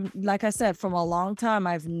so I'm, like I said, from a long time,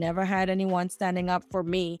 I've never had anyone standing up for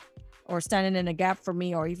me or standing in a gap for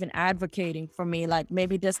me or even advocating for me. Like,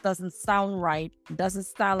 maybe this doesn't sound right. Doesn't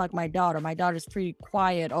sound like my daughter. My daughter's pretty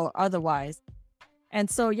quiet or otherwise. And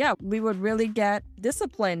so, yeah, we would really get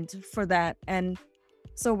disciplined for that. And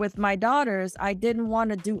so with my daughters, I didn't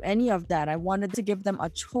want to do any of that. I wanted to give them a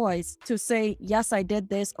choice to say, yes, I did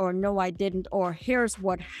this, or no, I didn't, or here's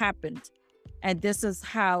what happened. And this is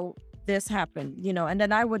how this happened, and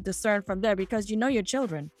then I would discern from there, because your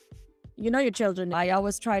children. Your children. I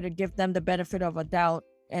always try to give them the benefit of a doubt,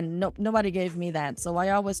 and nobody gave me that. So I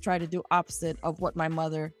always try to do opposite of what my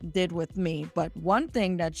mother did with me. But one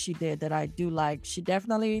thing that she did that I do like, she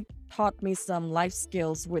definitely taught me some life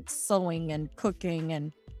skills with sewing and cooking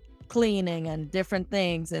and cleaning and different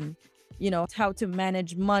things, and how to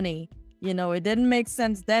manage money. It didn't make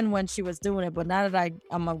sense then when she was doing it, but now that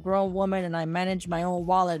I'm a grown woman and I manage my own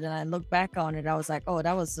wallet and I look back on it, I was like, oh,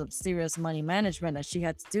 that was some serious money management that she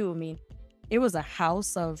had to do. I mean, it was a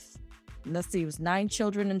house of let's see, it was 9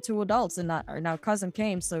 children and 2 adults, and our cousin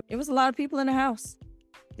came. So it was a lot of people in the house.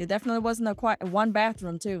 It definitely wasn't a quiet one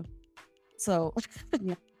bathroom too. So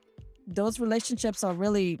Yeah, those relationships are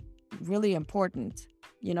really, really important,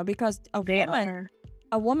 because they are.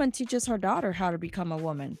 a woman teaches her daughter how to become a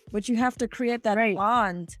woman, but you have to create that Right.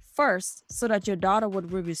 bond first so that your daughter would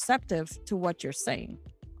be receptive to what you're saying.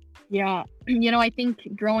 Yeah. I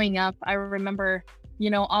think growing up, I remember,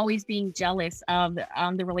 always being jealous of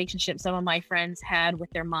the relationship some of my friends had with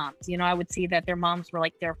their moms. I would see that their moms were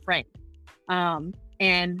like their friend.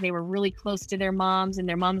 And they were really close to their moms, and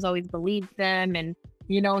their moms always believed them, and,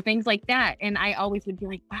 things like that. And I always would be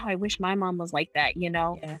like, wow, I wish my mom was like that.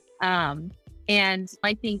 Yeah. And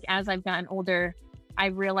I think as I've gotten older, I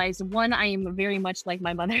realized, one, I am very much like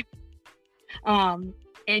my mother.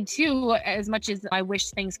 And two, as much as I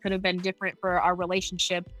wish things could have been different for our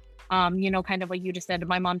relationship, kind of like you just said,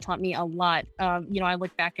 my mom taught me a lot. I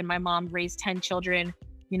look back and my mom raised 10 children.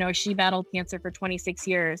 She battled cancer for 26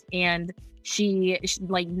 years, and she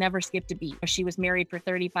like never skipped a beat. She was married for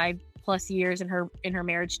 35 plus years in her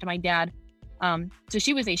marriage to my dad. So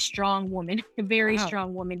she was a strong woman, a very Wow.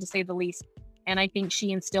 strong woman to say the least. And I think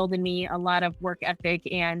she instilled in me a lot of work ethic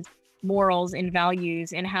and morals and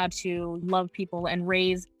values, and how to love people and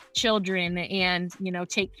raise children, and,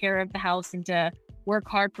 take care of the house, and to work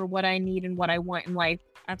hard for what I need and what I want in life.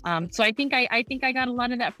 Absolutely. So I think I got a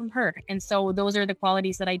lot of that from her. And so those are the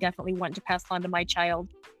qualities that I definitely want to pass on to my child,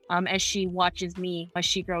 as she watches me as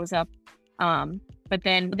she grows up. But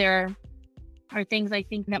then there are things I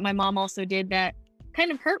think that my mom also did that kind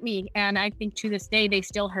of hurt me. And I think to this day, they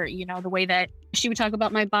still hurt, the way that she would talk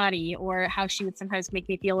about my body, or how she would sometimes make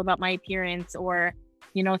me feel about my appearance, or,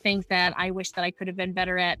 things that I wish that I could have been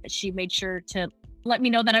better at. But she made sure to let me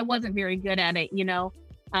know that I wasn't very good at it.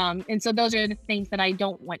 And so those are the things that I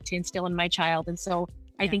don't want to instill in my child. And so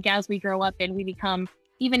I Yeah. think as we grow up and we become,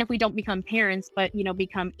 even if we don't become parents, but,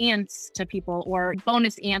 become aunts to people, or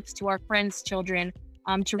bonus aunts to our friends' children,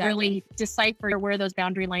 to Exactly. really decipher where those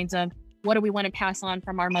boundary lines of what do we want to pass on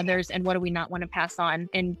from our mothers, and what do we not want to pass on,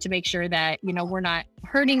 and to make sure that, we're not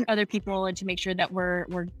hurting other people, and to make sure that we're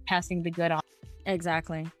passing the good on.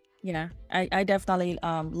 Exactly. Yeah. I definitely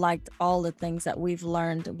liked all the things that we've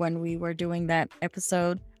learned when we were doing that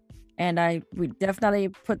episode. And we definitely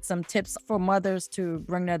put some tips for mothers to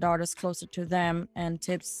bring their daughters closer to them, and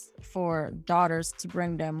tips for daughters to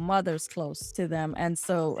bring their mothers close to them. And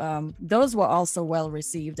so those were also well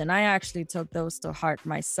received. And I actually took those to heart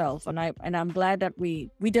myself. And I'm glad that we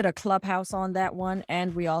did a clubhouse on that one,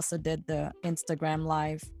 and we also did the Instagram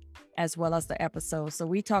live as well as the episode. So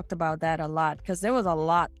we talked about that a lot, because there was a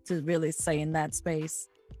lot to really say in that space.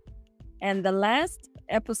 And the last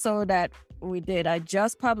episode that we did, I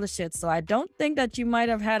just published it, so I don't think that you might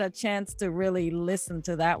have had a chance to really listen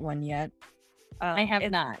to that one yet. I have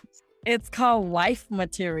It, not. it's called Wife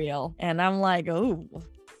Material, and I'm like, oh,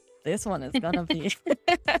 this one is gonna be.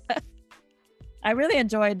 I really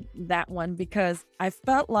enjoyed that one, because I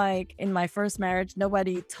felt like in my first marriage,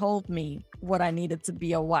 nobody told me what I needed to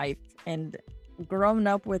be a wife. And growing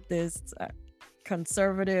up with this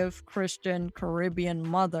conservative Christian Caribbean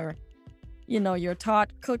mother, you're taught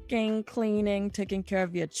cooking, cleaning, taking care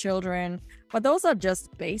of your children, but those are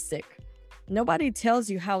just basic. Nobody tells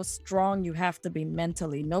you how strong you have to be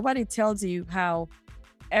mentally. Nobody tells you how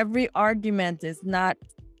every argument is not,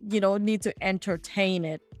 need to entertain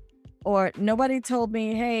it. Or nobody told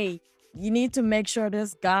me, hey, you need to make sure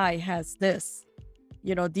this guy has this.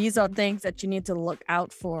 These are things that you need to look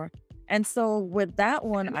out for. And so with that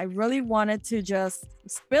one, I really wanted to just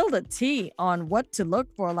spill the tea on what to look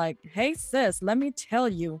for. Like, hey, sis, let me tell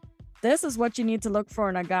you, this is what you need to look for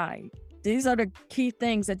in a guy. These are the key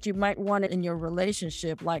things that you might want in your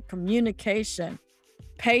relationship, like communication,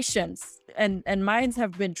 patience, and mine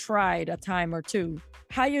have been tried a time or two.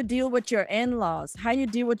 How you deal with your in-laws, how you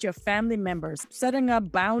deal with your family members, setting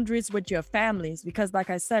up boundaries with your families. Because like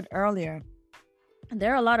I said earlier,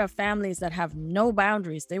 there are a lot of families that have no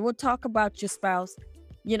boundaries. They will talk about your spouse,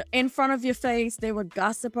 in front of your face. They would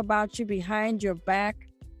gossip about you behind your back.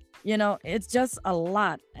 It's just a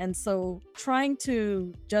lot. And so trying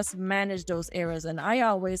to just manage those areas. And I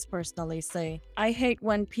always personally say, I hate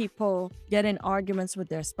when people get in arguments with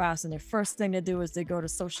their spouse, and the first thing they do is they go to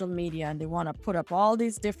social media and they want to put up all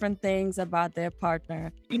these different things about their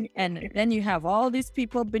partner. And then you have all these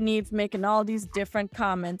people beneath making all these different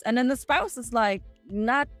comments. And then the spouse is like,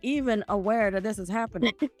 not even aware that this is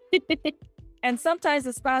happening. And sometimes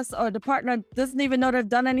the spouse or the partner doesn't even know they've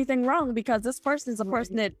done anything wrong, because this person is a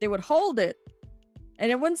person that they would hold it. And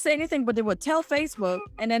they wouldn't say anything, but they would tell Facebook,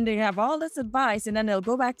 and then they have all this advice, and then they'll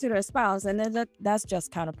go back to their spouse, and then that's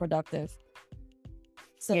just counterproductive.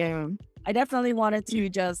 So Yeah. I definitely wanted to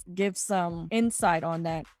just give some insight on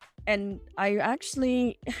that. And I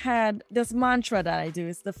actually had this mantra that I do.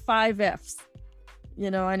 It's the 5 F's,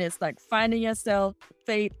 and it's like finding yourself,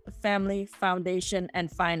 faith, family, foundation,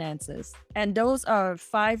 and finances. And those are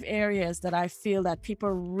 5 areas that I feel that people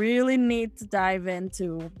really need to dive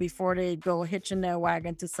into before they go hitching their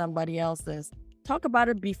wagon to somebody else's. Talk about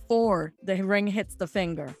it before the ring hits the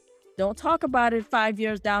finger. Don't talk about it 5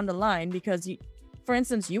 years down the line, because for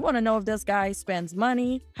instance, you want to know if this guy spends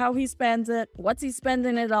money, how he spends it, what's he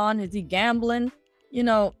spending it on, is he gambling?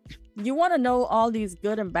 You want to know all these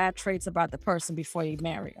good and bad traits about the person before you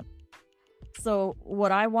marry him. So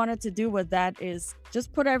what I wanted to do with that is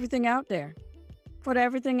just put everything out there. Put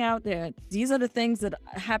everything out there. These are the things that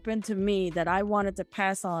happened to me that I wanted to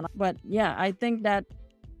pass on. But yeah, I think that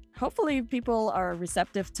hopefully people are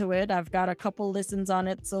receptive to it. I've got a couple listens on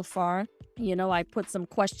it so far. I put some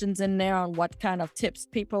questions in there on what kind of tips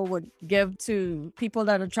people would give to people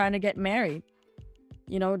that are trying to get married.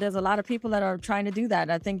 There's a lot of people that are trying to do that.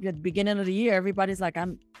 I think at the beginning of the year, everybody's like,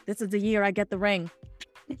 this is the year I get the ring.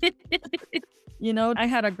 I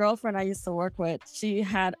had a girlfriend I used to work with. She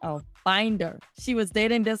had a binder. She was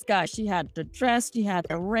dating this guy. She had the dress. She had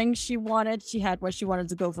the ring she wanted. She had where she wanted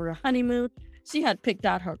to go for her honeymoon. She had picked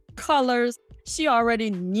out her colors. She already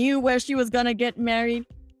knew where she was going to get married.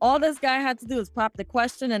 All this guy had to do was pop the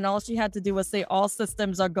question, and all she had to do was say, all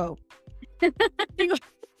systems are go.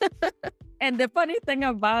 And the funny thing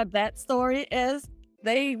about that story is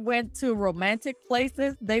they went to romantic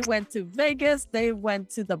places. They went to Vegas. They went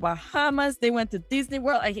to the Bahamas. They went to Disney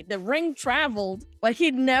World. The ring traveled, but he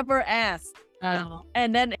never asked. Oh.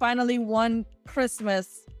 And then finally one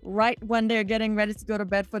Christmas, right when they're getting ready to go to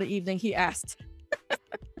bed for the evening, he asked.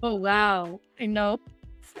 Oh, wow.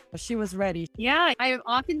 She was ready. Yeah, I've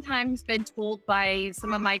oftentimes been told by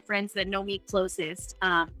some of my friends that know me closest,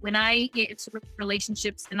 when I get into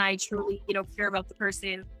relationships and I truly, care about the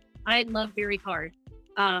person, I love very hard.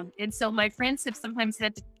 And so my friends have sometimes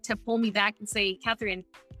had to pull me back and say, Katherine,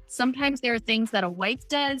 sometimes there are things that a wife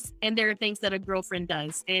does and there are things that a girlfriend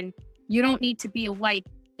does. And you don't need to be a wife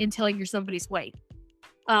until you're somebody's wife.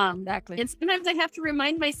 Exactly. And sometimes I have to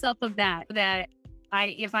remind myself of that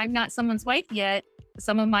if I'm not someone's wife yet,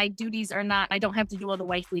 some of my duties are not, I don't have to do all the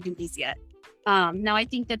wifely duties yet. Now I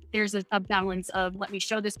think that there's a balance of, let me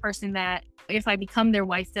show this person that if I become their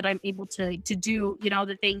wife, that I'm able to do,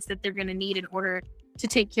 the things that they're going to need in order to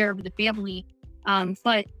take care of the family.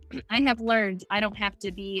 But I have learned I don't have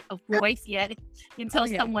to be a wife yet until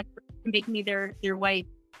someone can make me their wife.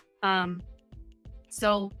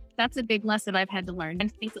 So that's a big lesson I've had to learn.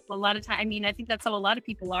 And I think a lot of time, I think that's how a lot of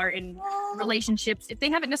people are in relationships. If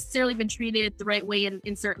they haven't necessarily been treated the right way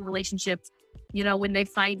in certain relationships, when they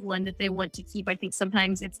find one that they want to keep, I think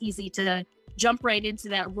sometimes it's easy to jump right into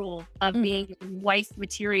that role of being wife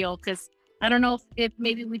material. Because I don't know if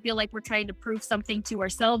maybe we feel like we're trying to prove something to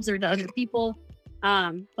ourselves or to other people.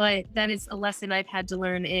 But that is a lesson I've had to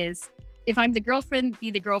learn is, if I'm the girlfriend,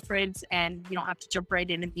 be the girlfriend, and you don't have to jump right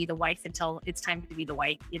in and be the wife until it's time to be the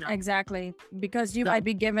wife, Exactly. Because you might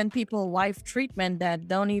be giving people wife treatment that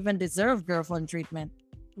don't even deserve girlfriend treatment.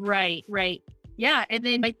 Right. Yeah. And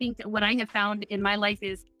then I think what I have found in my life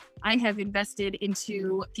is I have invested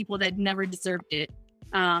into people that never deserved it.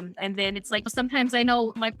 And then it's like, sometimes I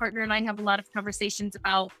know my partner and I have a lot of conversations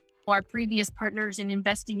about our previous partners and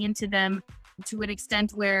investing into them to an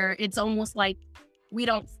extent where it's almost like we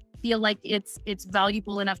don't feel like it's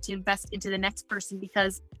valuable enough to invest into the next person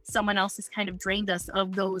because someone else has kind of drained us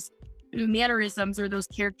of those mannerisms or those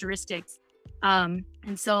characteristics. And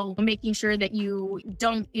so making sure that you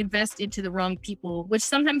don't invest into the wrong people, which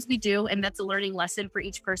sometimes we do, and that's a learning lesson for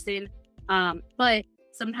each person. But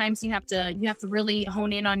sometimes you have to really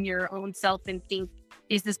hone in on your own self and think,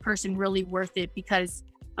 is this person really worth it? Because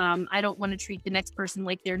I don't want to treat the next person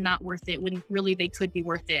like they're not worth it when really they could be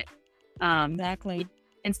worth it. Exactly.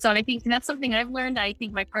 And so I think that's something I've learned. I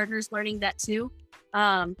think my partner's learning that too.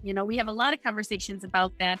 We have a lot of conversations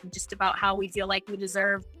about that, just about how we feel like we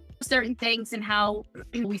deserve certain things and how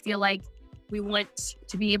we feel like we want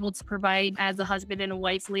to be able to provide as a husband and a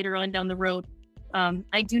wife later on down the road.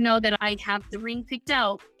 I do know that I have the ring picked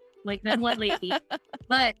out, like that one lady,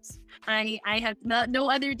 but I have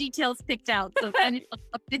no other details picked out. So it's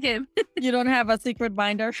up to him. You don't have a secret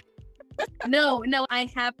binder? No, I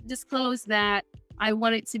have disclosed that I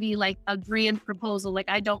want it to be like a grand proposal. Like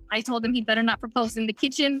I told him he better not propose in the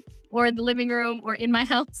kitchen or in the living room or in my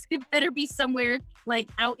house. It better be somewhere like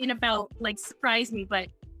out and about, like surprise me. But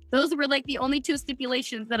those were like the only two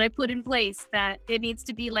stipulations that I put in place, that it needs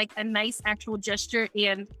to be like a nice actual gesture,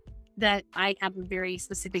 and that I have a very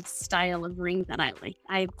specific style of ring that I like.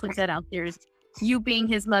 I put that out there. You being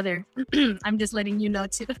his mother, I'm just letting you know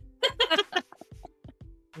too.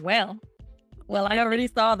 Well, well, I already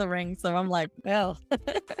saw the ring, so I'm like, well,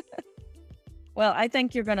 well, I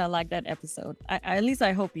think you're gonna like that episode. At least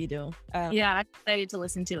I hope you do. Yeah, I'm excited to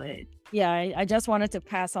listen to it. Yeah, I just wanted to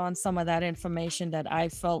pass on some of that information that I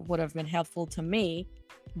felt would have been helpful to me,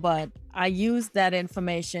 but I used that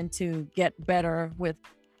information to get better with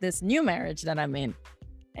this new marriage that I'm in,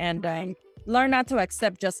 and learn not to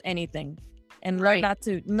accept just anything, and Right.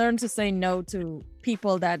 learn to say no to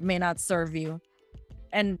people that may not serve you.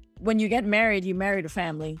 And when you get married, you marry the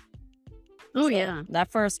family. Oh, So yeah.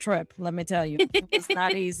 that first trip, let me tell you, it was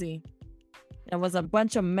not easy. There was a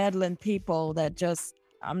bunch of meddling people that just,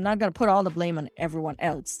 I'm not going to put all the blame on everyone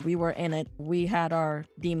else. We were in it. We had our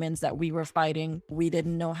demons that we were fighting. We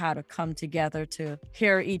didn't know how to come together to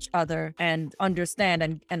hear each other and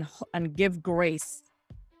understand and give grace.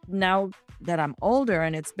 Now that I'm older,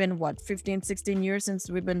 and it's been what, 15, 16 years since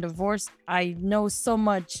we've been divorced, I know so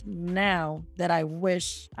much now that I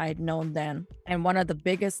wish I'd known then. And one of the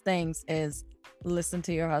biggest things is listen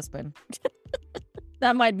to your husband.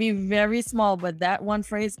 That might be very small, but that one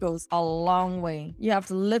phrase goes a long way. You have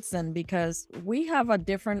to listen, because we have a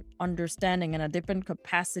different understanding and a different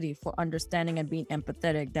capacity for understanding and being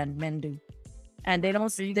empathetic than men do. And they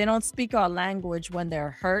don't speak our language when they're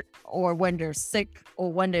hurt or when they're sick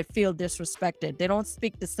or when they feel disrespected. They don't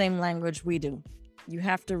speak the same language we do. You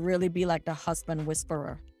have to really be like the husband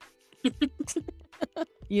whisperer.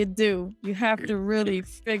 You do. You have to really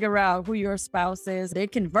figure out who your spouse is. They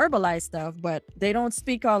can verbalize stuff, but they don't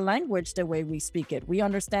speak our language the way we speak it. We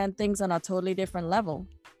understand things on a totally different level.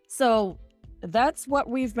 So that's what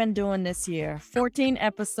we've been doing this year. 14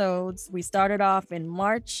 episodes. We started off in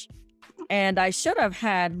March, and I should have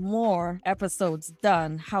had more episodes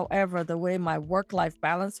done. However, the way my work-life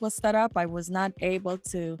balance was set up, I was not able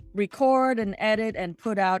to record and edit and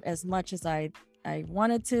put out as much as I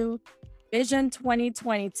wanted to. Vision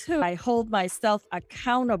 2022, I hold myself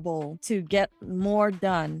accountable to get more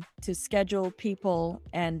done, to schedule people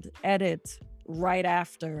and edit right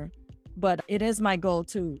after. But it is my goal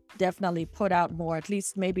to definitely put out more, at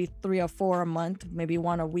least maybe 3 or 4 a month, maybe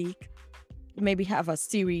 1 a week, maybe have a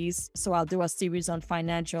series. So I'll do a series on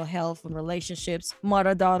financial health and relationships,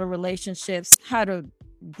 mother-daughter relationships, how to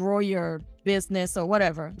grow your business or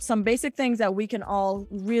whatever. Some basic things that we can all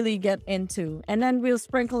really get into. And then we'll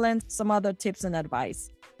sprinkle in some other tips and advice.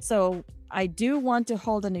 So I do want to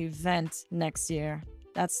hold an event next year.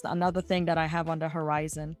 That's another thing that I have on the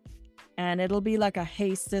horizon. And it'll be like a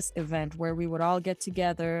Hey Sis event where we would all get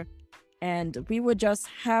together and we would just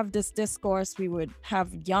have this discourse. We would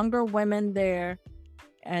have younger women there,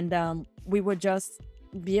 and we would just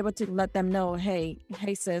be able to let them know, hey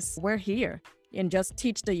sis, we're here. And just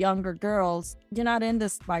teach the younger girls, you're not in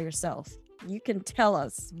this by yourself. You can tell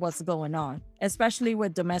us what's going on, especially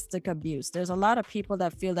with domestic abuse. There's a lot of people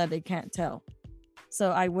that feel that they can't tell.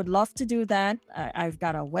 So I would love to do that. I've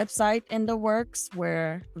got a website in the works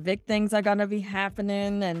where big things are going to be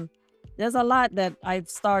happening. And there's a lot that I've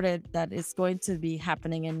started that is going to be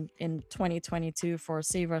happening in 2022 for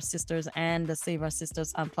Save Our Sisters and the Save Our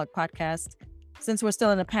Sisters Unplugged podcast. Since we're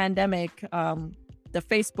still in a pandemic, the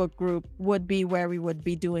Facebook group would be where we would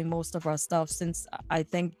be doing most of our stuff, since I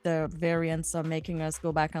think the variants are making us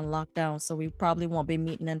go back on lockdown. So we probably won't be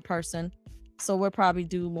meeting in person. So we'll probably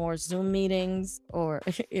do more Zoom meetings, or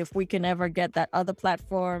if we can ever get that other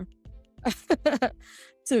platform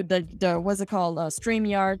to the what's it called,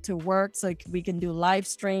 StreamYard to work, so we can do live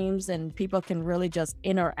streams and people can really just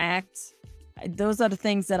interact. Those are the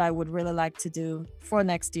things that I would really like to do for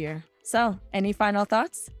next year. So any final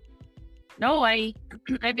thoughts? No,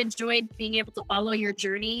 I've enjoyed being able to follow your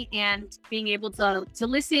journey and being able to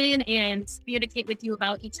listen and communicate with you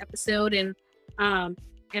about each episode. And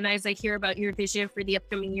as I hear about your vision for the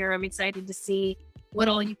upcoming year, I'm excited to see what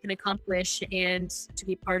all you can accomplish and to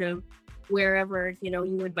be part of wherever,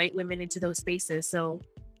 you invite women into those spaces. So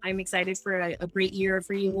I'm excited for a great year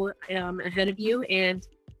for you ahead of you. And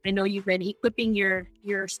I know you've been equipping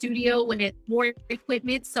your studio with more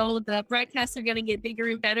equipment, so the broadcasts are going to get bigger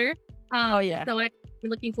and better. Oh yeah. So I'm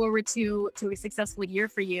looking forward to a successful year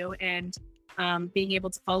for you and being able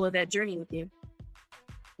to follow that journey with you.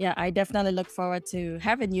 Yeah, I definitely look forward to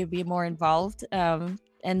having you be more involved and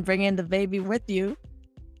bringing the baby with you,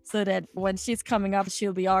 so that when she's coming up,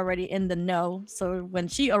 she'll be already in the know. So when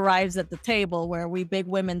she arrives at the table where we big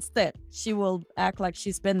women sit, she will act like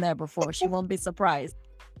she's been there before. She won't be surprised.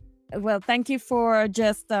 Well, thank you for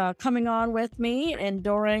just coming on with me,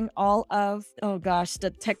 enduring all of, oh gosh, the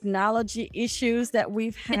technology issues that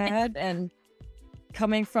we've had and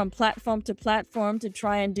coming from platform to platform to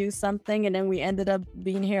try and do something. And then we ended up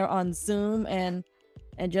being here on Zoom and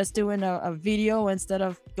just doing a video instead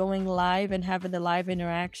of going live and having the live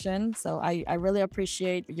interaction. So I really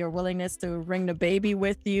appreciate your willingness to bring the baby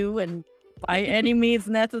with you and by any means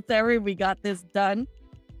necessary, we got this done.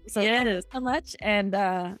 So thank you Yes. so much. And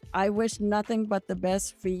I wish nothing but the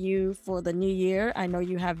best for you for the new year. I know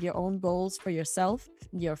you have your own goals for yourself,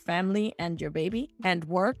 your family, and your baby, and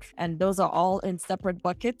work. And those are all in separate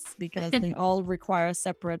buckets because they all require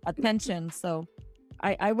separate attention. So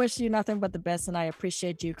I wish you nothing but the best. And I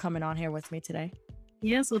appreciate you coming on here with me today.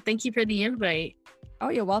 Yes. Well, thank you for the invite. Oh,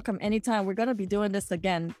 you're welcome. Anytime. We're going to be doing this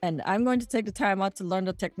again. And I'm going to take the time out to learn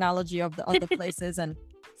the technology of the other places and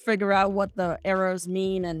figure out what the errors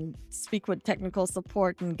mean and speak with technical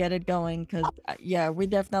support and get it going. Because, yeah, we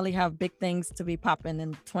definitely have big things to be popping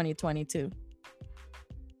in 2022.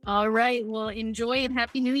 All right. Well, enjoy and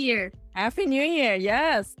Happy New Year. Happy New Year.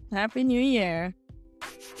 Yes. Happy New Year.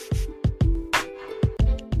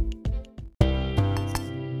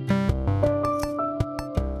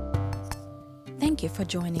 Thank you for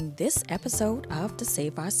joining this episode of the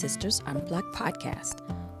Save Our Sisters Unplugged podcast.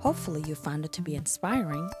 Hopefully you found it to be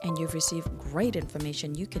inspiring and you've received great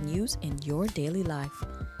information you can use in your daily life.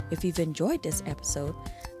 If you've enjoyed this episode,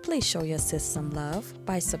 please show your sis some love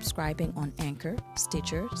by subscribing on Anchor,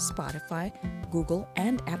 Stitcher, Spotify, Google,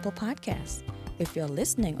 and Apple Podcasts. If you're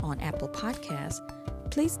listening on Apple Podcasts,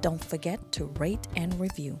 please don't forget to rate and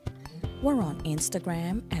review. We're on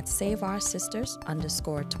Instagram at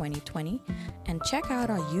SaveOurSisters_2020 and check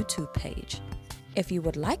out our YouTube page. If you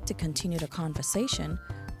would like to continue the conversation,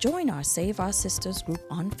 join our Save Our Sisters group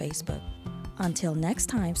on Facebook. Until next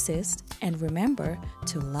time, sis, and remember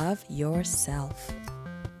to love yourself.